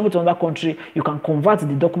can travel to another country. You can convert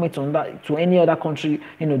the document to any other country,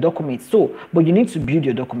 documents. So, but you need to build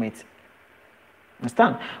your documents.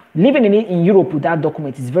 Understand? Living in Europe without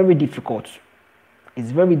documents is very difficult.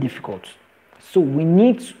 It's very difficult. So we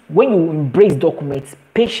need, when you embrace documents,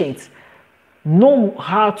 patience, know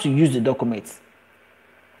how to use the documents.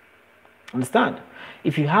 Understand?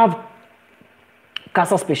 If you have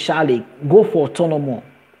Casa Speciale, go for autonomo.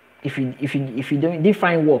 If you don't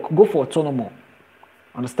find work, go for autonomo.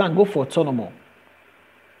 Understand? Go for autonomo.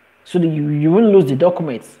 So that you won't lose the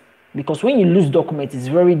documents. Because when you lose documents, it's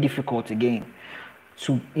very difficult again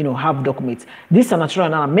to have documents. This is natural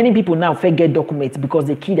now. Many people now forget documents because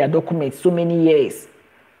they keep their documents so many years.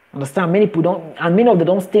 Understand? Many people don't, and many of them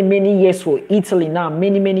don't stay many years for Italy now.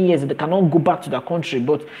 Many years they cannot go back to their country.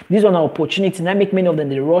 But this is an opportunity. Now make many of them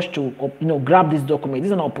they rush to grab this document. This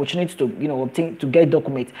is an opportunity to obtain, to get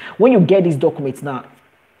documents. When you get these documents now,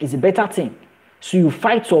 it's a better thing. So you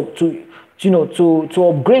fight to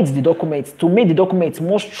upgrade the documents, to make the documents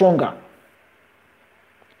more stronger.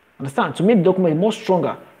 Understand? To make the document more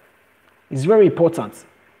stronger is very important.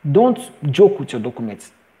 Don't joke with your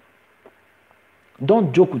documents.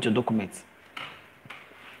 Don't joke with your documents.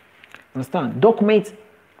 Understand? Document,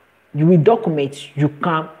 you will document, you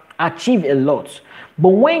can achieve a lot. But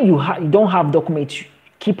when you don't have documents, you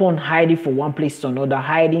keep on hiding from one place to another,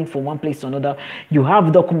 hiding from one place to another. You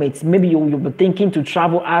have documents. Maybe you'll be thinking to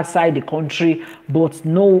travel outside the country, but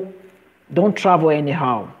no, don't travel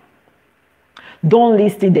anyhow. Don't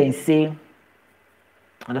list it and say,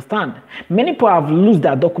 understand? Many people have lost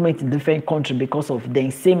their documents in different countries because of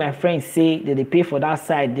them. Say my friends say that they pay for that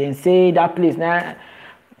side, then say that place now.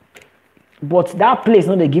 But that place,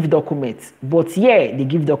 no, they give documents. But yeah, they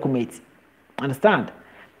give documents. Understand?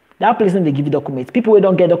 That place, no, they give documents. People who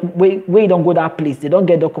don't get where you don't go that place, they don't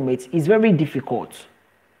get documents. It's very difficult.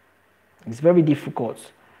 It's very difficult.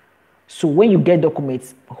 So when you get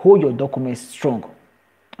documents, hold your documents strong.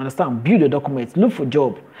 Understand? Build your documents. Look for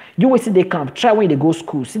job. You will see they camp. Try when they go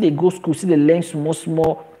school. See they go school. See they learn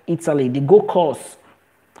small Italy. They go course.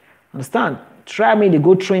 Understand? Try when they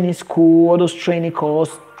go training school. All those training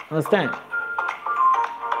course. Understand?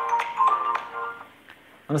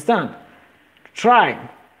 Understand? Try.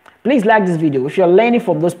 Please like this video. If you're learning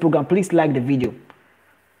from this program, please like the video.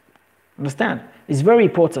 Understand? It's very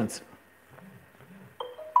important.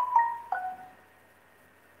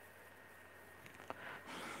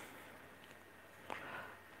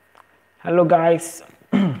 Hello guys.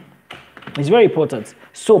 It's very important.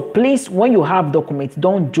 So please, when you have documents,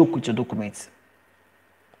 don't joke with your documents.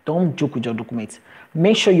 Don't joke with your documents.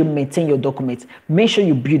 Make sure you maintain your documents. Make sure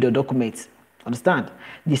you build your documents. Understand?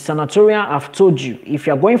 The sanatorium, I've told you, if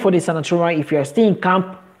you're going for the sanatorium, if you're staying in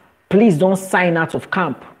camp, please don't sign out of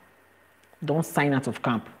camp. Don't sign out of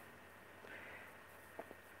camp.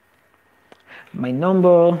 My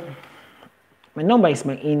number is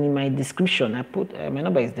in my description. I put my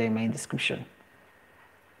number is there in my description.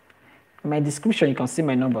 In my description, you can see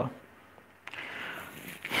my number.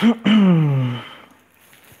 You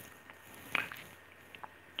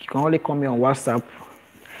can only call me on WhatsApp.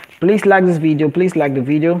 Please like this video. Please like the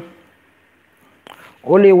video.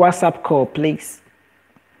 Only WhatsApp call, please.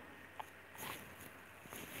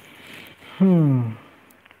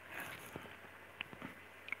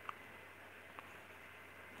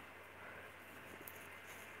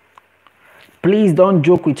 Please don't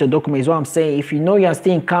joke with your documents. What I'm saying, if you know you're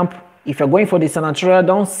staying in camp, if you're going for the sanatorium,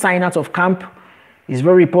 don't sign out of camp. It's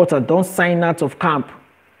very important. Don't sign out of camp,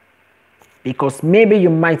 because maybe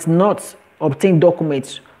you might not obtain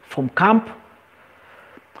documents from camp,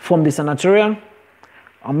 from the sanatorium,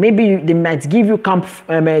 or maybe they might give you camp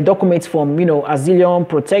documents from, you know, asylum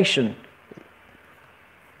protection.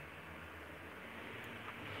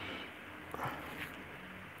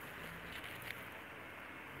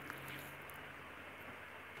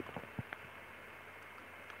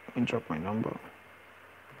 Let me drop my number.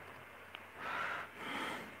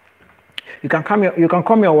 You can call me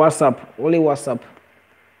on WhatsApp, only WhatsApp,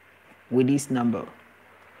 with this number.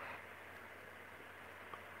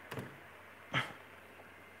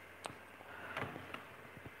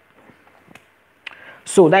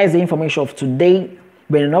 So that is the information of today.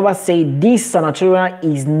 Bellanova said this sanatorium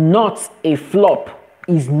is not a flop,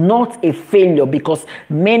 is not a failure, because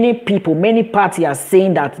many people, many parties are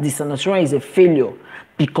saying that the sanatorium is a failure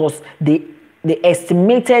because they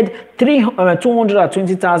estimated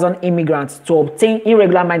 220,000 immigrants to obtain,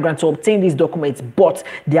 irregular migrants to obtain these documents, but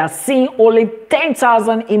they are seeing only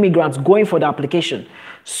 10,000 immigrants going for the application.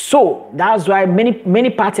 So that's why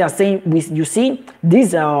many parties are saying, you see,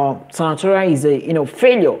 this sanatorium is a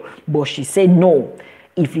failure. But she said no.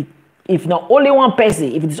 If not only one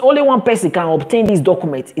person, if it's only one person can obtain these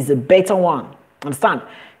documents, it's a better one. Understand?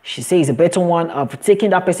 She says it's a better one. I've taken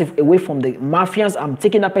that person away from the mafias. I'm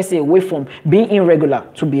taking that person away from being irregular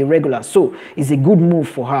to be regular. So it's a good move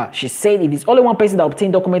for her. She said if it's only one person that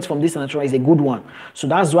obtained documents from this sanatorium, is a good one. So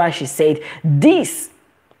that's why she said this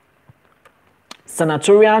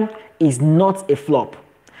sanatorium is not a flop.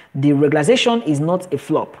 The regularization is not a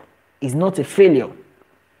flop. It's not a failure.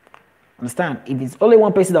 Understand? If it's only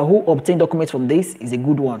one person who obtained documents from this, is a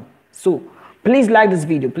good one. So please like this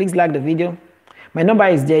video. Please like the video. My number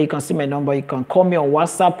is there. You can see my number. You can call me on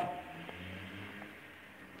WhatsApp.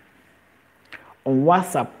 On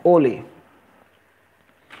WhatsApp only.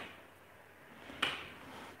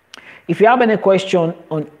 If you have any question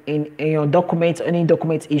in your document, any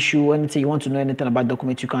document issue, anything you want to know anything about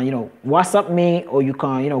documents, you can WhatsApp me, or you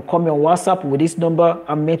can call me on WhatsApp with this number.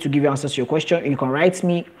 I'm made to give you answers to your question. You can write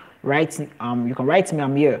me. You can write me.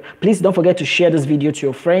 I'm here. Please don't forget to share this video to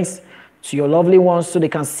your friends, to your lovely ones, so they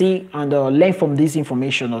can see and learn from this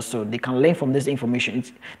information. Also, they can learn from this information.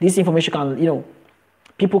 This information can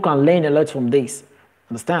people can learn a lot from this.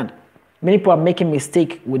 Understand? Many people are making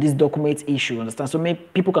mistake with this document issue, understand? So many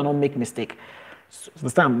people cannot make mistake,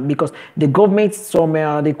 understand? Because the government,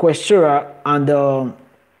 somewhere, the questura and the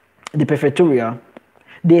prefectura,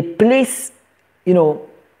 they place,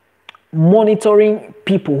 monitoring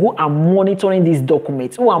people who are monitoring these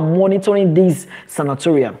documents, who are monitoring these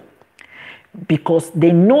sanatoria, because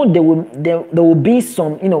they know there will be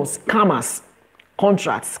some, scammers,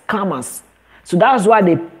 contracts, scammers. So that's why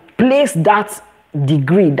they place that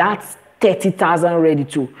degree, that 30,000 ready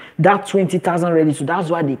to, that 20,000 ready to. That's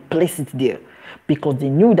why they place it there, because they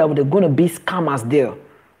knew that there were going to be scammers there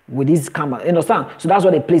with these scammers. You understand? So that's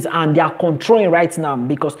what they place, and they are controlling right now.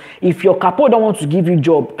 Because if your capo don't want to give you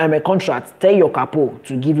job a contract, tell your capo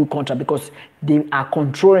to give you contract, because they are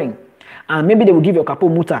controlling. And maybe they will give your capo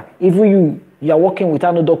muta. If you are working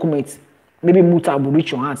without no documents, maybe muta will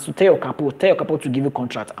reach your hands. So tell your capo to give you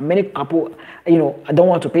contract. And many capo, don't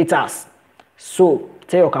want to pay tax. So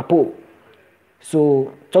tell your capo.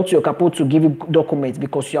 So talk to your capo to give you documents,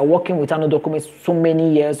 because you are working without no documents so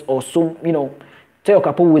many years, or so, tell your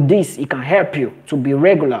capo with this, it can help you to be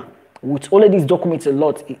regular. With all of these documents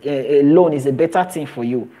alone is a better thing for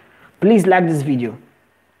you. Please like this video.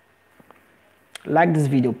 Like this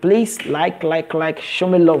video, please. Like. Show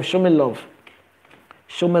me love. Show me love.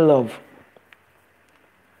 Show me love.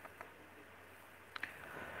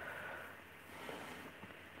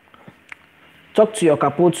 Talk to your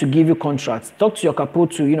capo to give you contracts. Talk to your capo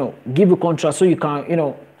to, give you contracts so you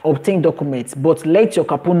can, obtain documents. But let your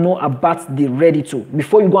capo know about the ready to.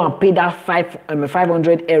 Before you go and pay that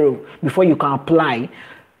 500 euro, before you can apply,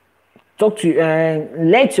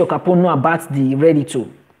 let your capo know about the ready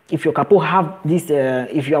to. If your capo have this,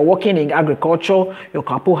 if you are working in agriculture, your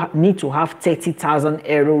capo need to have 30,000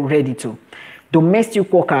 euro ready to.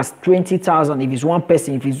 Domestic workers, 20,000. If it's one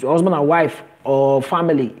person, if it's husband and wife or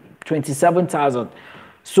family, 27,000.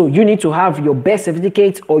 So you need to have your birth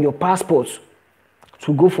certificate or your passport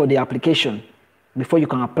to go for the application before you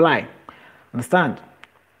can apply. Understand?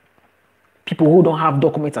 People who don't have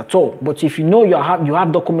documents at all. But if you know you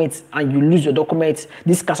have documents and you lose your documents,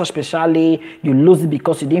 this casa speciale, you lose it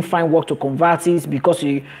because you didn't find work to convert it, because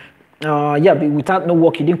you without no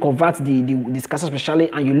work you didn't convert this casa speciale,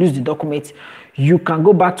 and you lose the document, you can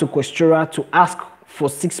go back to questura to ask for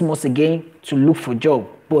 6 months again to look for job.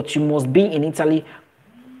 But you must be in Italy.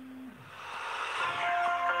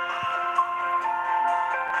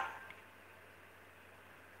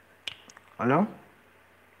 Hello?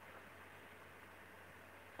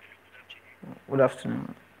 Good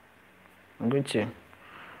afternoon. I'm good to you.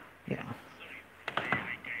 Yeah.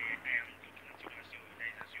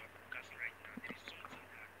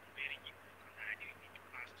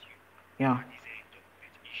 Yeah.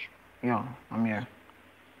 Yeah, I'm here.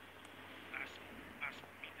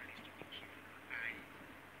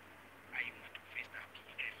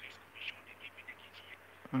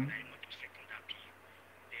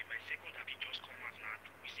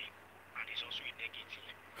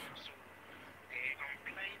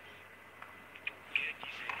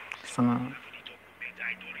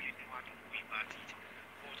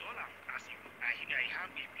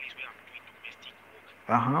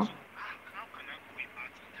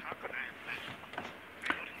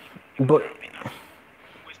 But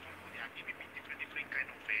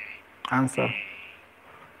answer.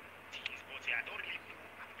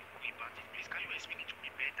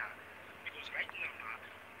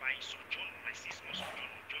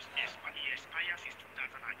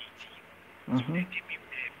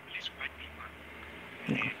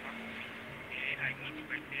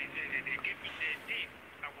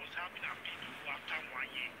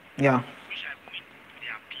 Yeah.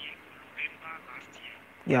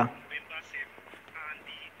 Yeah.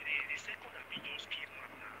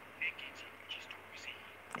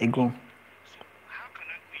 Ego.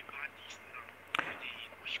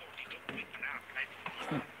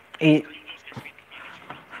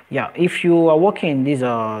 Yeah, if you are working in this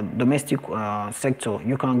domestic sector,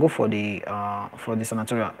 you can go for the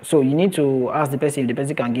sanatoria. So you need to ask the person if the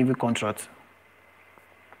person can give you contract.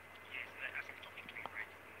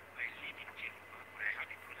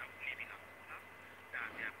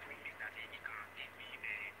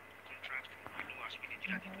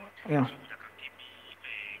 Yeah.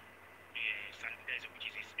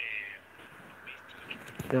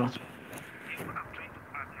 Yeah.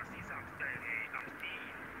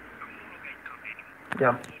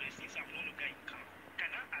 Yeah.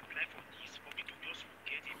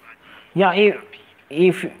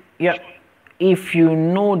 Yeah, if you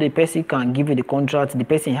know the person can give you the contract, the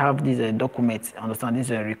person have these documents, understand, this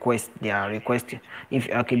request, they are requesting. If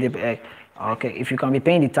okay, if you can be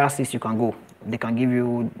paying the taxes, you can go. they can give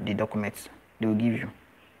you the documents. They will give you.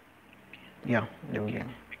 Yeah, they will give you.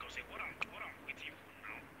 Because what I'm waiting for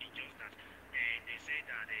now is just that they said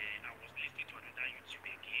that I was listening to another YouTube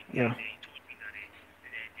again. Yeah. And they told me that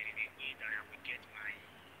there is a way that I will get my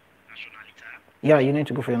nationality. Yeah, you need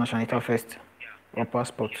to go for your nationality first. Yeah. Or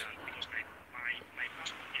passport. Yeah, because my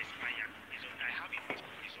passport expired. I have a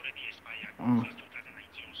passport, it's already expired. Since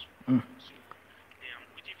 2019 also. So I'm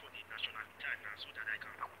waiting for the nationality now so that I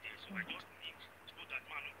can go there. So I just need so that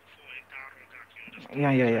man will go for entire wrong and you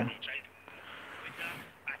understand. Yeah. Try to know whether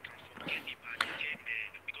I can forget about it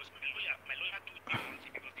because my lawyer told me one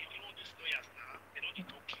thing because all these lawyers now they don't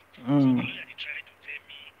talk true. So the lawyer they try to tell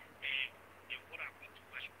me what I'm going to do.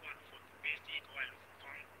 I should go and look for the basic or I look for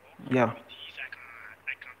farm work. Yeah. With this I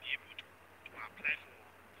can be able to apply for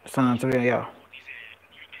Sanatoria, yeah. for this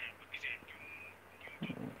new document.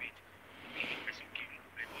 I said okay, no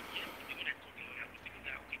problem. But yet when I called the lawyer, I was thinking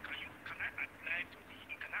that okay, can I apply for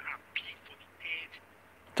can I appeal for the third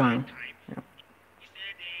Time. Yeah. He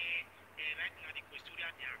said right now the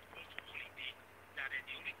custodian they are going for holiday. That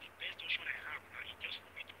the best option I have now is just for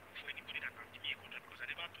me to look for anybody that can give me a contract because I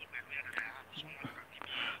never told my lawyer that I have someone that can give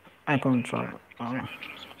me I contract. because I don't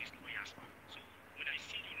trust all these lawyers. So when I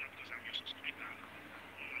see you now because I'm your subscriber,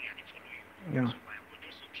 normally I dey follow you. Yeah. So I was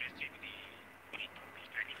just interested with the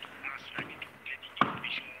topic. I need to ask you, I need to get the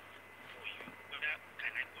information for you. Whether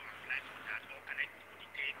can I go and apply for that or can I go for the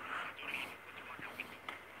third one? I don't really know what the one that we do.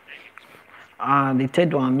 The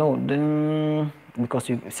third one, no. Then because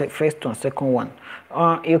you said first one, second one.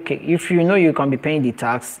 Okay. If you know you can be paying the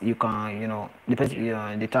tax, you can,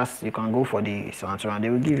 the tax. You can go for the sanatorium. They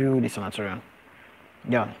will give you the sanatorium.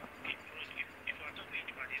 Yeah. If we are talking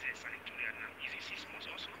about this sanitarian now, is it 6 months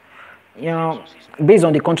also? Yeah. Based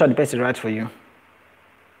on the contract, the person writes for you.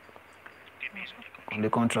 On the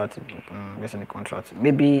contract, based on the contract.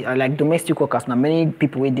 Maybe like domestic workers now. Many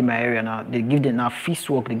people within my area now, they give them now fees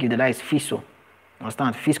work. They give them that is FISO.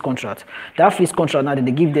 Understand? Fees contract. That fees contract now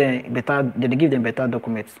they give them better. They give them better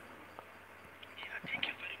documents. Yeah, thank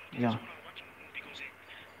you very much. Yeah. I want to know because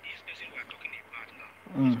this person we are talking about now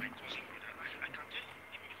is my cousin brother. I can tell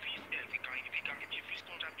him if he can give me a fees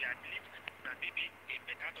contract, I believe that maybe a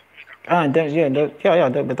better document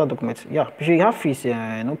can The better documents. Yeah, if you have fees,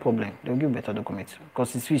 no problem. They'll give better documents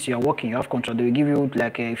because it's fees. You are working. You have contract. They will give you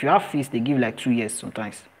like if you have fees, they give like 2 years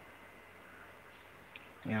sometimes.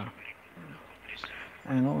 Yeah.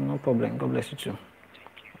 No problem. God bless you too.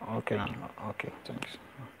 Okay, now. Okay, thanks.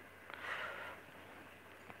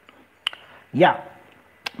 Yeah,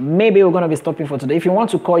 maybe we're gonna be stopping for today. If you want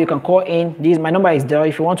to call, you can call in. My number is there.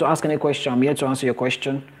 If you want to ask any question, I'm here to answer your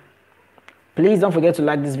question. Please don't forget to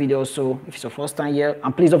like this video also if it's your first time here,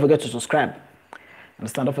 and please don't forget to subscribe.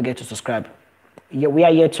 Understand? Don't forget to subscribe. Yeah, we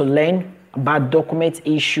are here to learn about document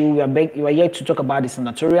issue. We are here to talk about the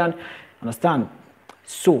sanatorium. Understand?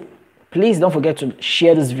 So please don't forget to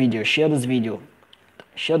share this video. Share the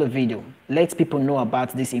video. Let people know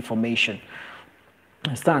about this information.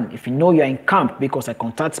 Understand? If you know you're in camp, because I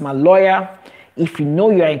contact my lawyer, if you know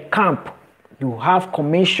you're in camp, you have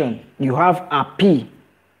commission, you have AP.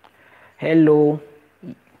 Hello.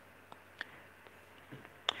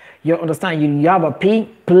 You understand? You have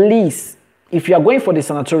AP. Please, if you are going for the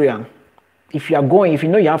sanatorium, if you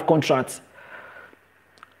know you have contracts,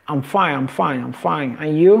 I'm fine.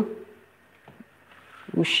 And you?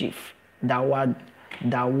 Ushif.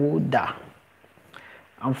 Dawuda.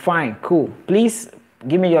 I'm fine. Cool. Please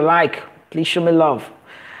give me your like. Please show me love.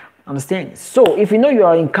 Understand? So if you know you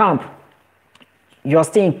are in camp, you are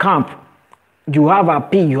still in camp, you have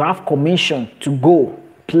AP, you have commission to go.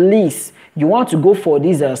 Please, you want to go for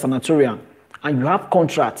this sanatorium and you have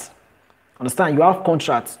contracts. Understand? You have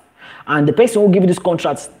contracts. And the person who give you this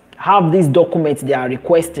contracts have these documents they are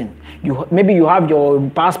requesting. Maybe you have your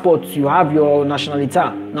passport, you have your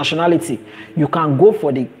nationality. You can go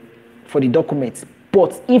for the documents.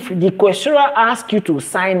 But if the questioner asks you to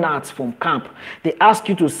sign out from camp, they ask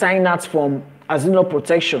you to sign out from asylum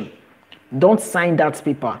protection, don't sign that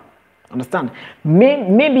paper. Understand?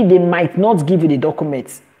 Maybe they might not give you the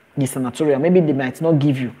documents, the sanatorium. Maybe they might not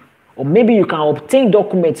give you. Or maybe you can obtain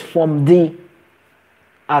documents from the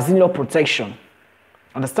asylum protection.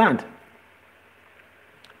 Understand?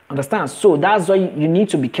 So that's why you need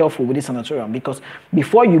to be careful with this sanatorium, because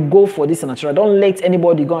before you go for this sanatorium, don't let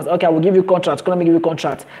anybody go and say, okay, I will give you contract. Let me give you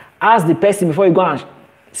contract. Ask the person before you go and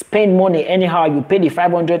spend money anyhow. You pay the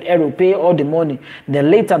 500 euro, pay all the money.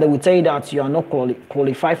 Then later they will tell you that you are not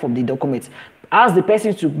qualified for the documents. Ask the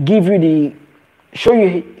person to give you show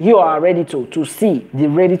you are ready to see. The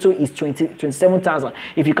ready to is 27,000.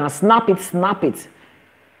 If you can snap it, snap it.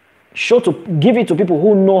 show to give it to people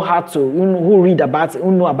who know how to, who read about it,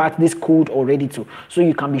 who know about this code already too, so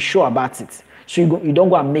you can be sure about it. So you don't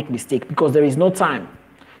go and make mistake, because there is no time.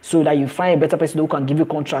 So that you find a better person who can give you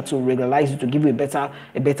contract to regularize you, to give you a better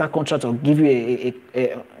contract, or give you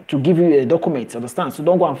to give you a document. Understand? So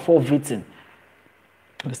don't go and fall victim.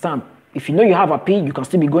 Understand? If you know you have appeal, you can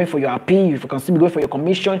still be going for your appeal. You can still be going for your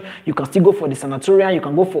commission. You can still go for the sanatorium. You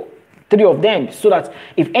can go for 3 of them, so that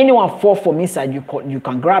if anyone fall from inside, you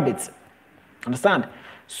can grab it. Understand?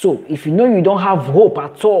 So if you know you don't have hope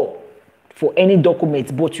at all for any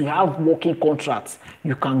document, but you have working contracts,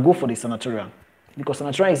 you can go for the sanatorium. Because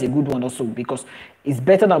sanatorium is a good one also, because it's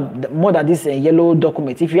better than more than this yellow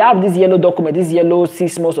document. If you have this yellow document, this yellow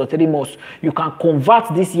 6 months or 3 months, you can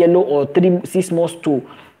convert this yellow or 6 months to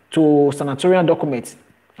sanatorium documents.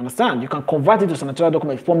 Understand? You can convert it to sanatorium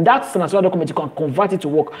document. From that sanatorium document, you can convert it to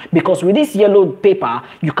work. Because with this yellow paper,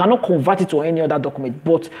 you cannot convert it to any other document.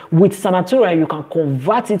 But with sanatorium, you can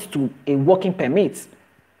convert it to a working permit.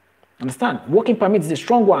 Understand? Working permit is a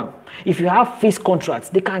strong one. If you have fixed contracts,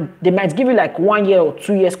 they might give you like 1 year or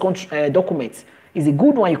 2 years documents. It's a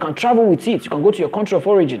good one. You can travel with it. You can go to your country of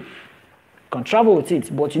origin. You can travel with it,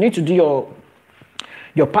 but you need to do your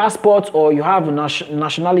passport, or you have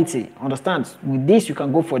nationality. Understand? With this, you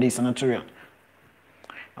can go for the sanatorium.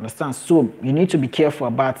 Understand? So you need to be careful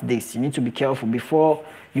about this. You need to be careful before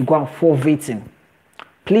you go and fall victim.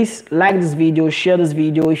 Please like this video, share this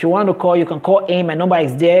video. If you want to call, you can call AIM. My number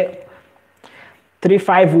is there.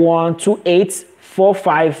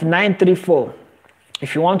 351-2845-934.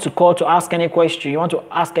 If you want to call to ask any question,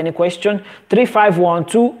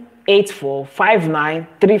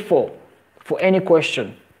 351-284-5934 for any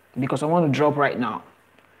question, because I want to drop right now.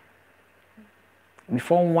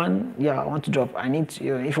 Before one, I want to drop. I need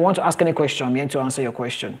to, if you want to ask any question, I'm here to answer your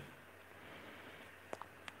question.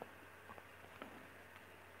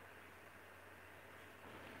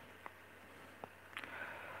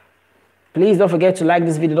 Please don't forget to like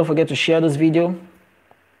this video. Don't forget to share this video.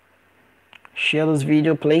 Share this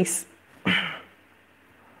video, please.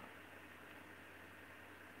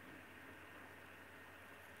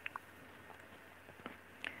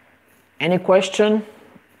 Any question?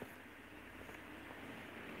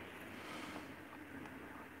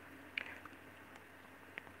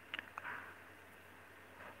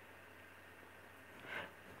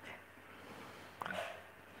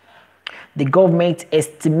 The government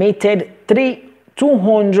estimated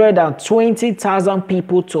 220,000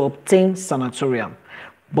 people to obtain sanatorium.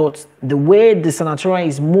 But the way the sanatorium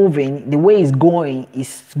is moving, the way it's going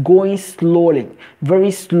is going slowly.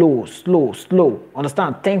 Very slow.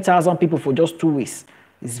 Understand? 10,000 people for just 2 weeks.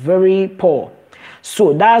 It's very poor.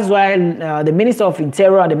 So that's why the Minister of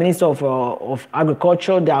Interior and the Minister of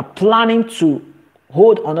Agriculture, they are planning to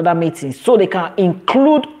hold another meeting so they can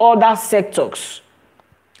include other sectors.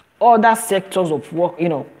 Other sectors of work,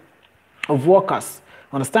 of workers.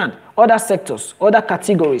 Understand? Other sectors, other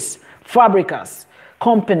categories, fabricants,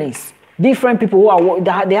 companies, different people who are,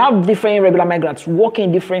 they have different irregular migrants working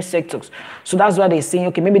in different sectors. So that's why they're saying,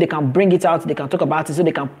 okay, maybe they can bring it out, they can talk about it, so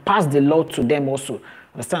they can pass the law to them also.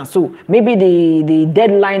 Understand? So maybe the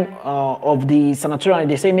deadline of the sanatorium,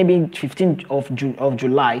 they say maybe 15th of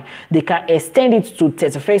July, they can extend it to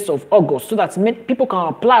 31st of August, so that people can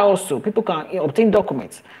apply also, people can obtain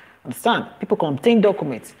documents. Understand? People can obtain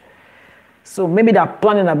documents. So maybe they're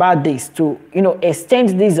planning about this to,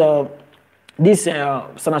 extend this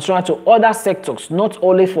sanatorium to other sectors, not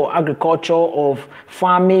only for agriculture or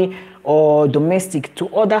farming or domestic, to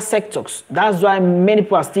other sectors. That's why many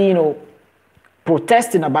people are still,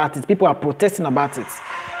 protesting about it. People are protesting about it.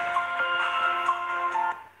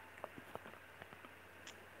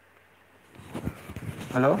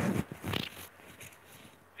 Hello?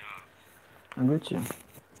 I'm with you.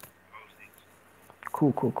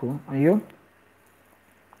 Cool. Are you?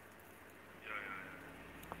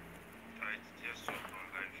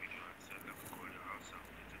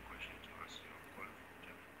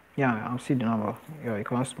 Yeah, I'll see the number. Yeah, you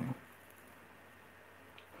can ask me. My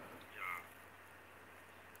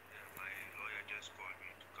lawyer just called me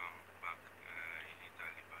to come back in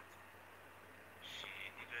Italy, but she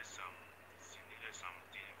needed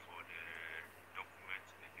something for the document,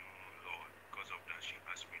 the new law. Because of that, she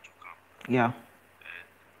asked me to come. Yeah.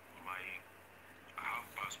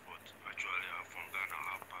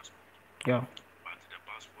 Yeah. But the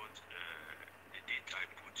passport, the date I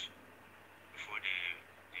put before they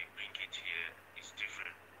bring it here is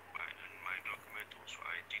different. In my document also,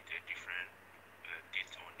 I did a different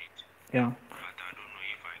date on it. Yeah. But I don't know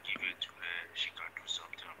if I give it to her, she can do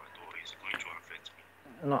something about it, or is it going to affect me?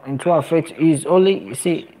 No, into effect is only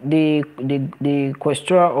see the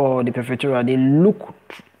questura or the prefectura. They look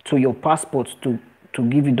to your passport to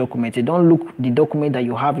give you documents. They don't look the document that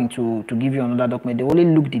you have into to give you another document. They only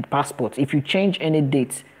look the passport. If you change any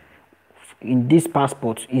date in this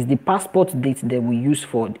passport, is the passport date they will use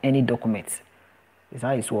for any document. Is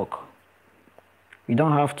how it's work. You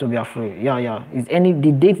don't have to be afraid. Yeah, yeah. Is any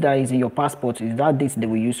the date that is in your passport is that date they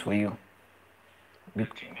will use for you. The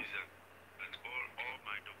thing is that all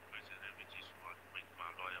my documents and everything was with my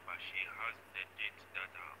lawyer, but she has the date that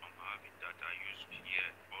I'm having that I used here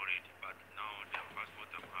already, but now the passport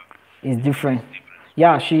I'm having It's different. is different.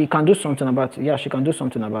 Yeah, she can do something about it. Yeah, she can do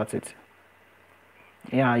something about it.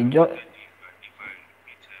 Yeah, you just Then if I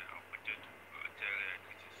meet her, I wanted to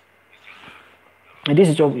tell her this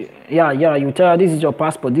is your yeah, you tell her this is your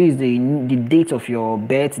passport, this is the date of your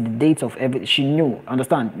birth, the date of every she knew,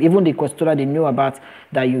 understand, even the questora they knew about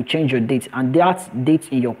that you change your date, and that date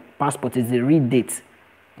in your passport is the real date,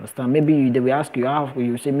 understand. Maybe they will ask you how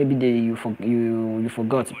you say maybe you forgot. the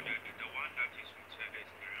one that is with her is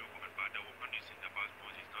the real one, but the one is in the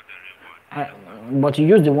passport is not the real one. But you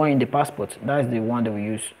use the one in the passport, that is the one that we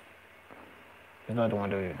use. It's not the one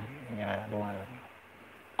that we yeah, the one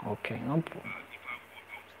okay, no If I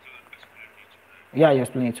will still explain it to her. yeah, you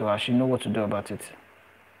explain it to her, she know what to do about it. So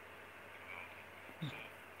the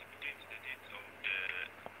date of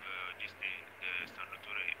this thing, the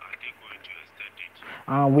sanatory, are they going to extend it?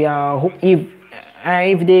 We are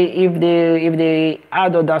if they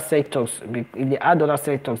add other sectors, if they add other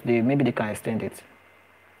sectors, they maybe they can extend it.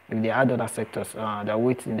 If they add other sectors, they're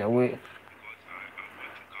waiting. They're wait. Because I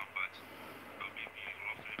want to come back, maybe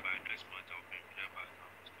roughly by next month I'll be there, but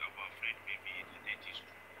I'm afraid maybe the date is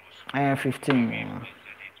too close. 15. Maybe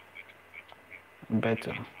the date will be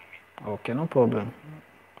Better. Okay, no problem.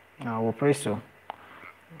 We'll pray so. I've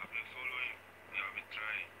been following, I've been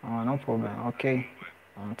trying. No problem. Okay.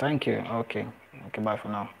 Thank you. Okay. Okay. Bye for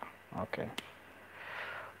now. Okay.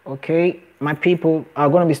 Okay, my people are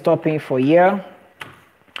gonna be stopping for here.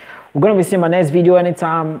 We're gonna be seeing my next video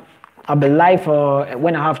anytime I'll be live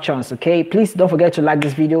when I have chance. Okay, please don't forget to like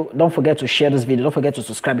this video. Don't forget to share this video. Don't forget to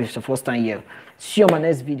subscribe if it's the first time here. See you on my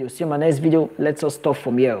next video. See you on my next video. Let's us stop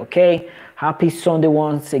from here. Okay, happy Sunday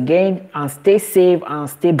once again, and stay safe and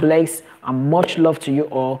stay blessed, and much love to you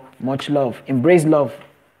all. Much love. Embrace love.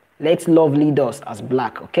 Let love lead us as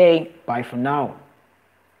black. Okay, bye for now.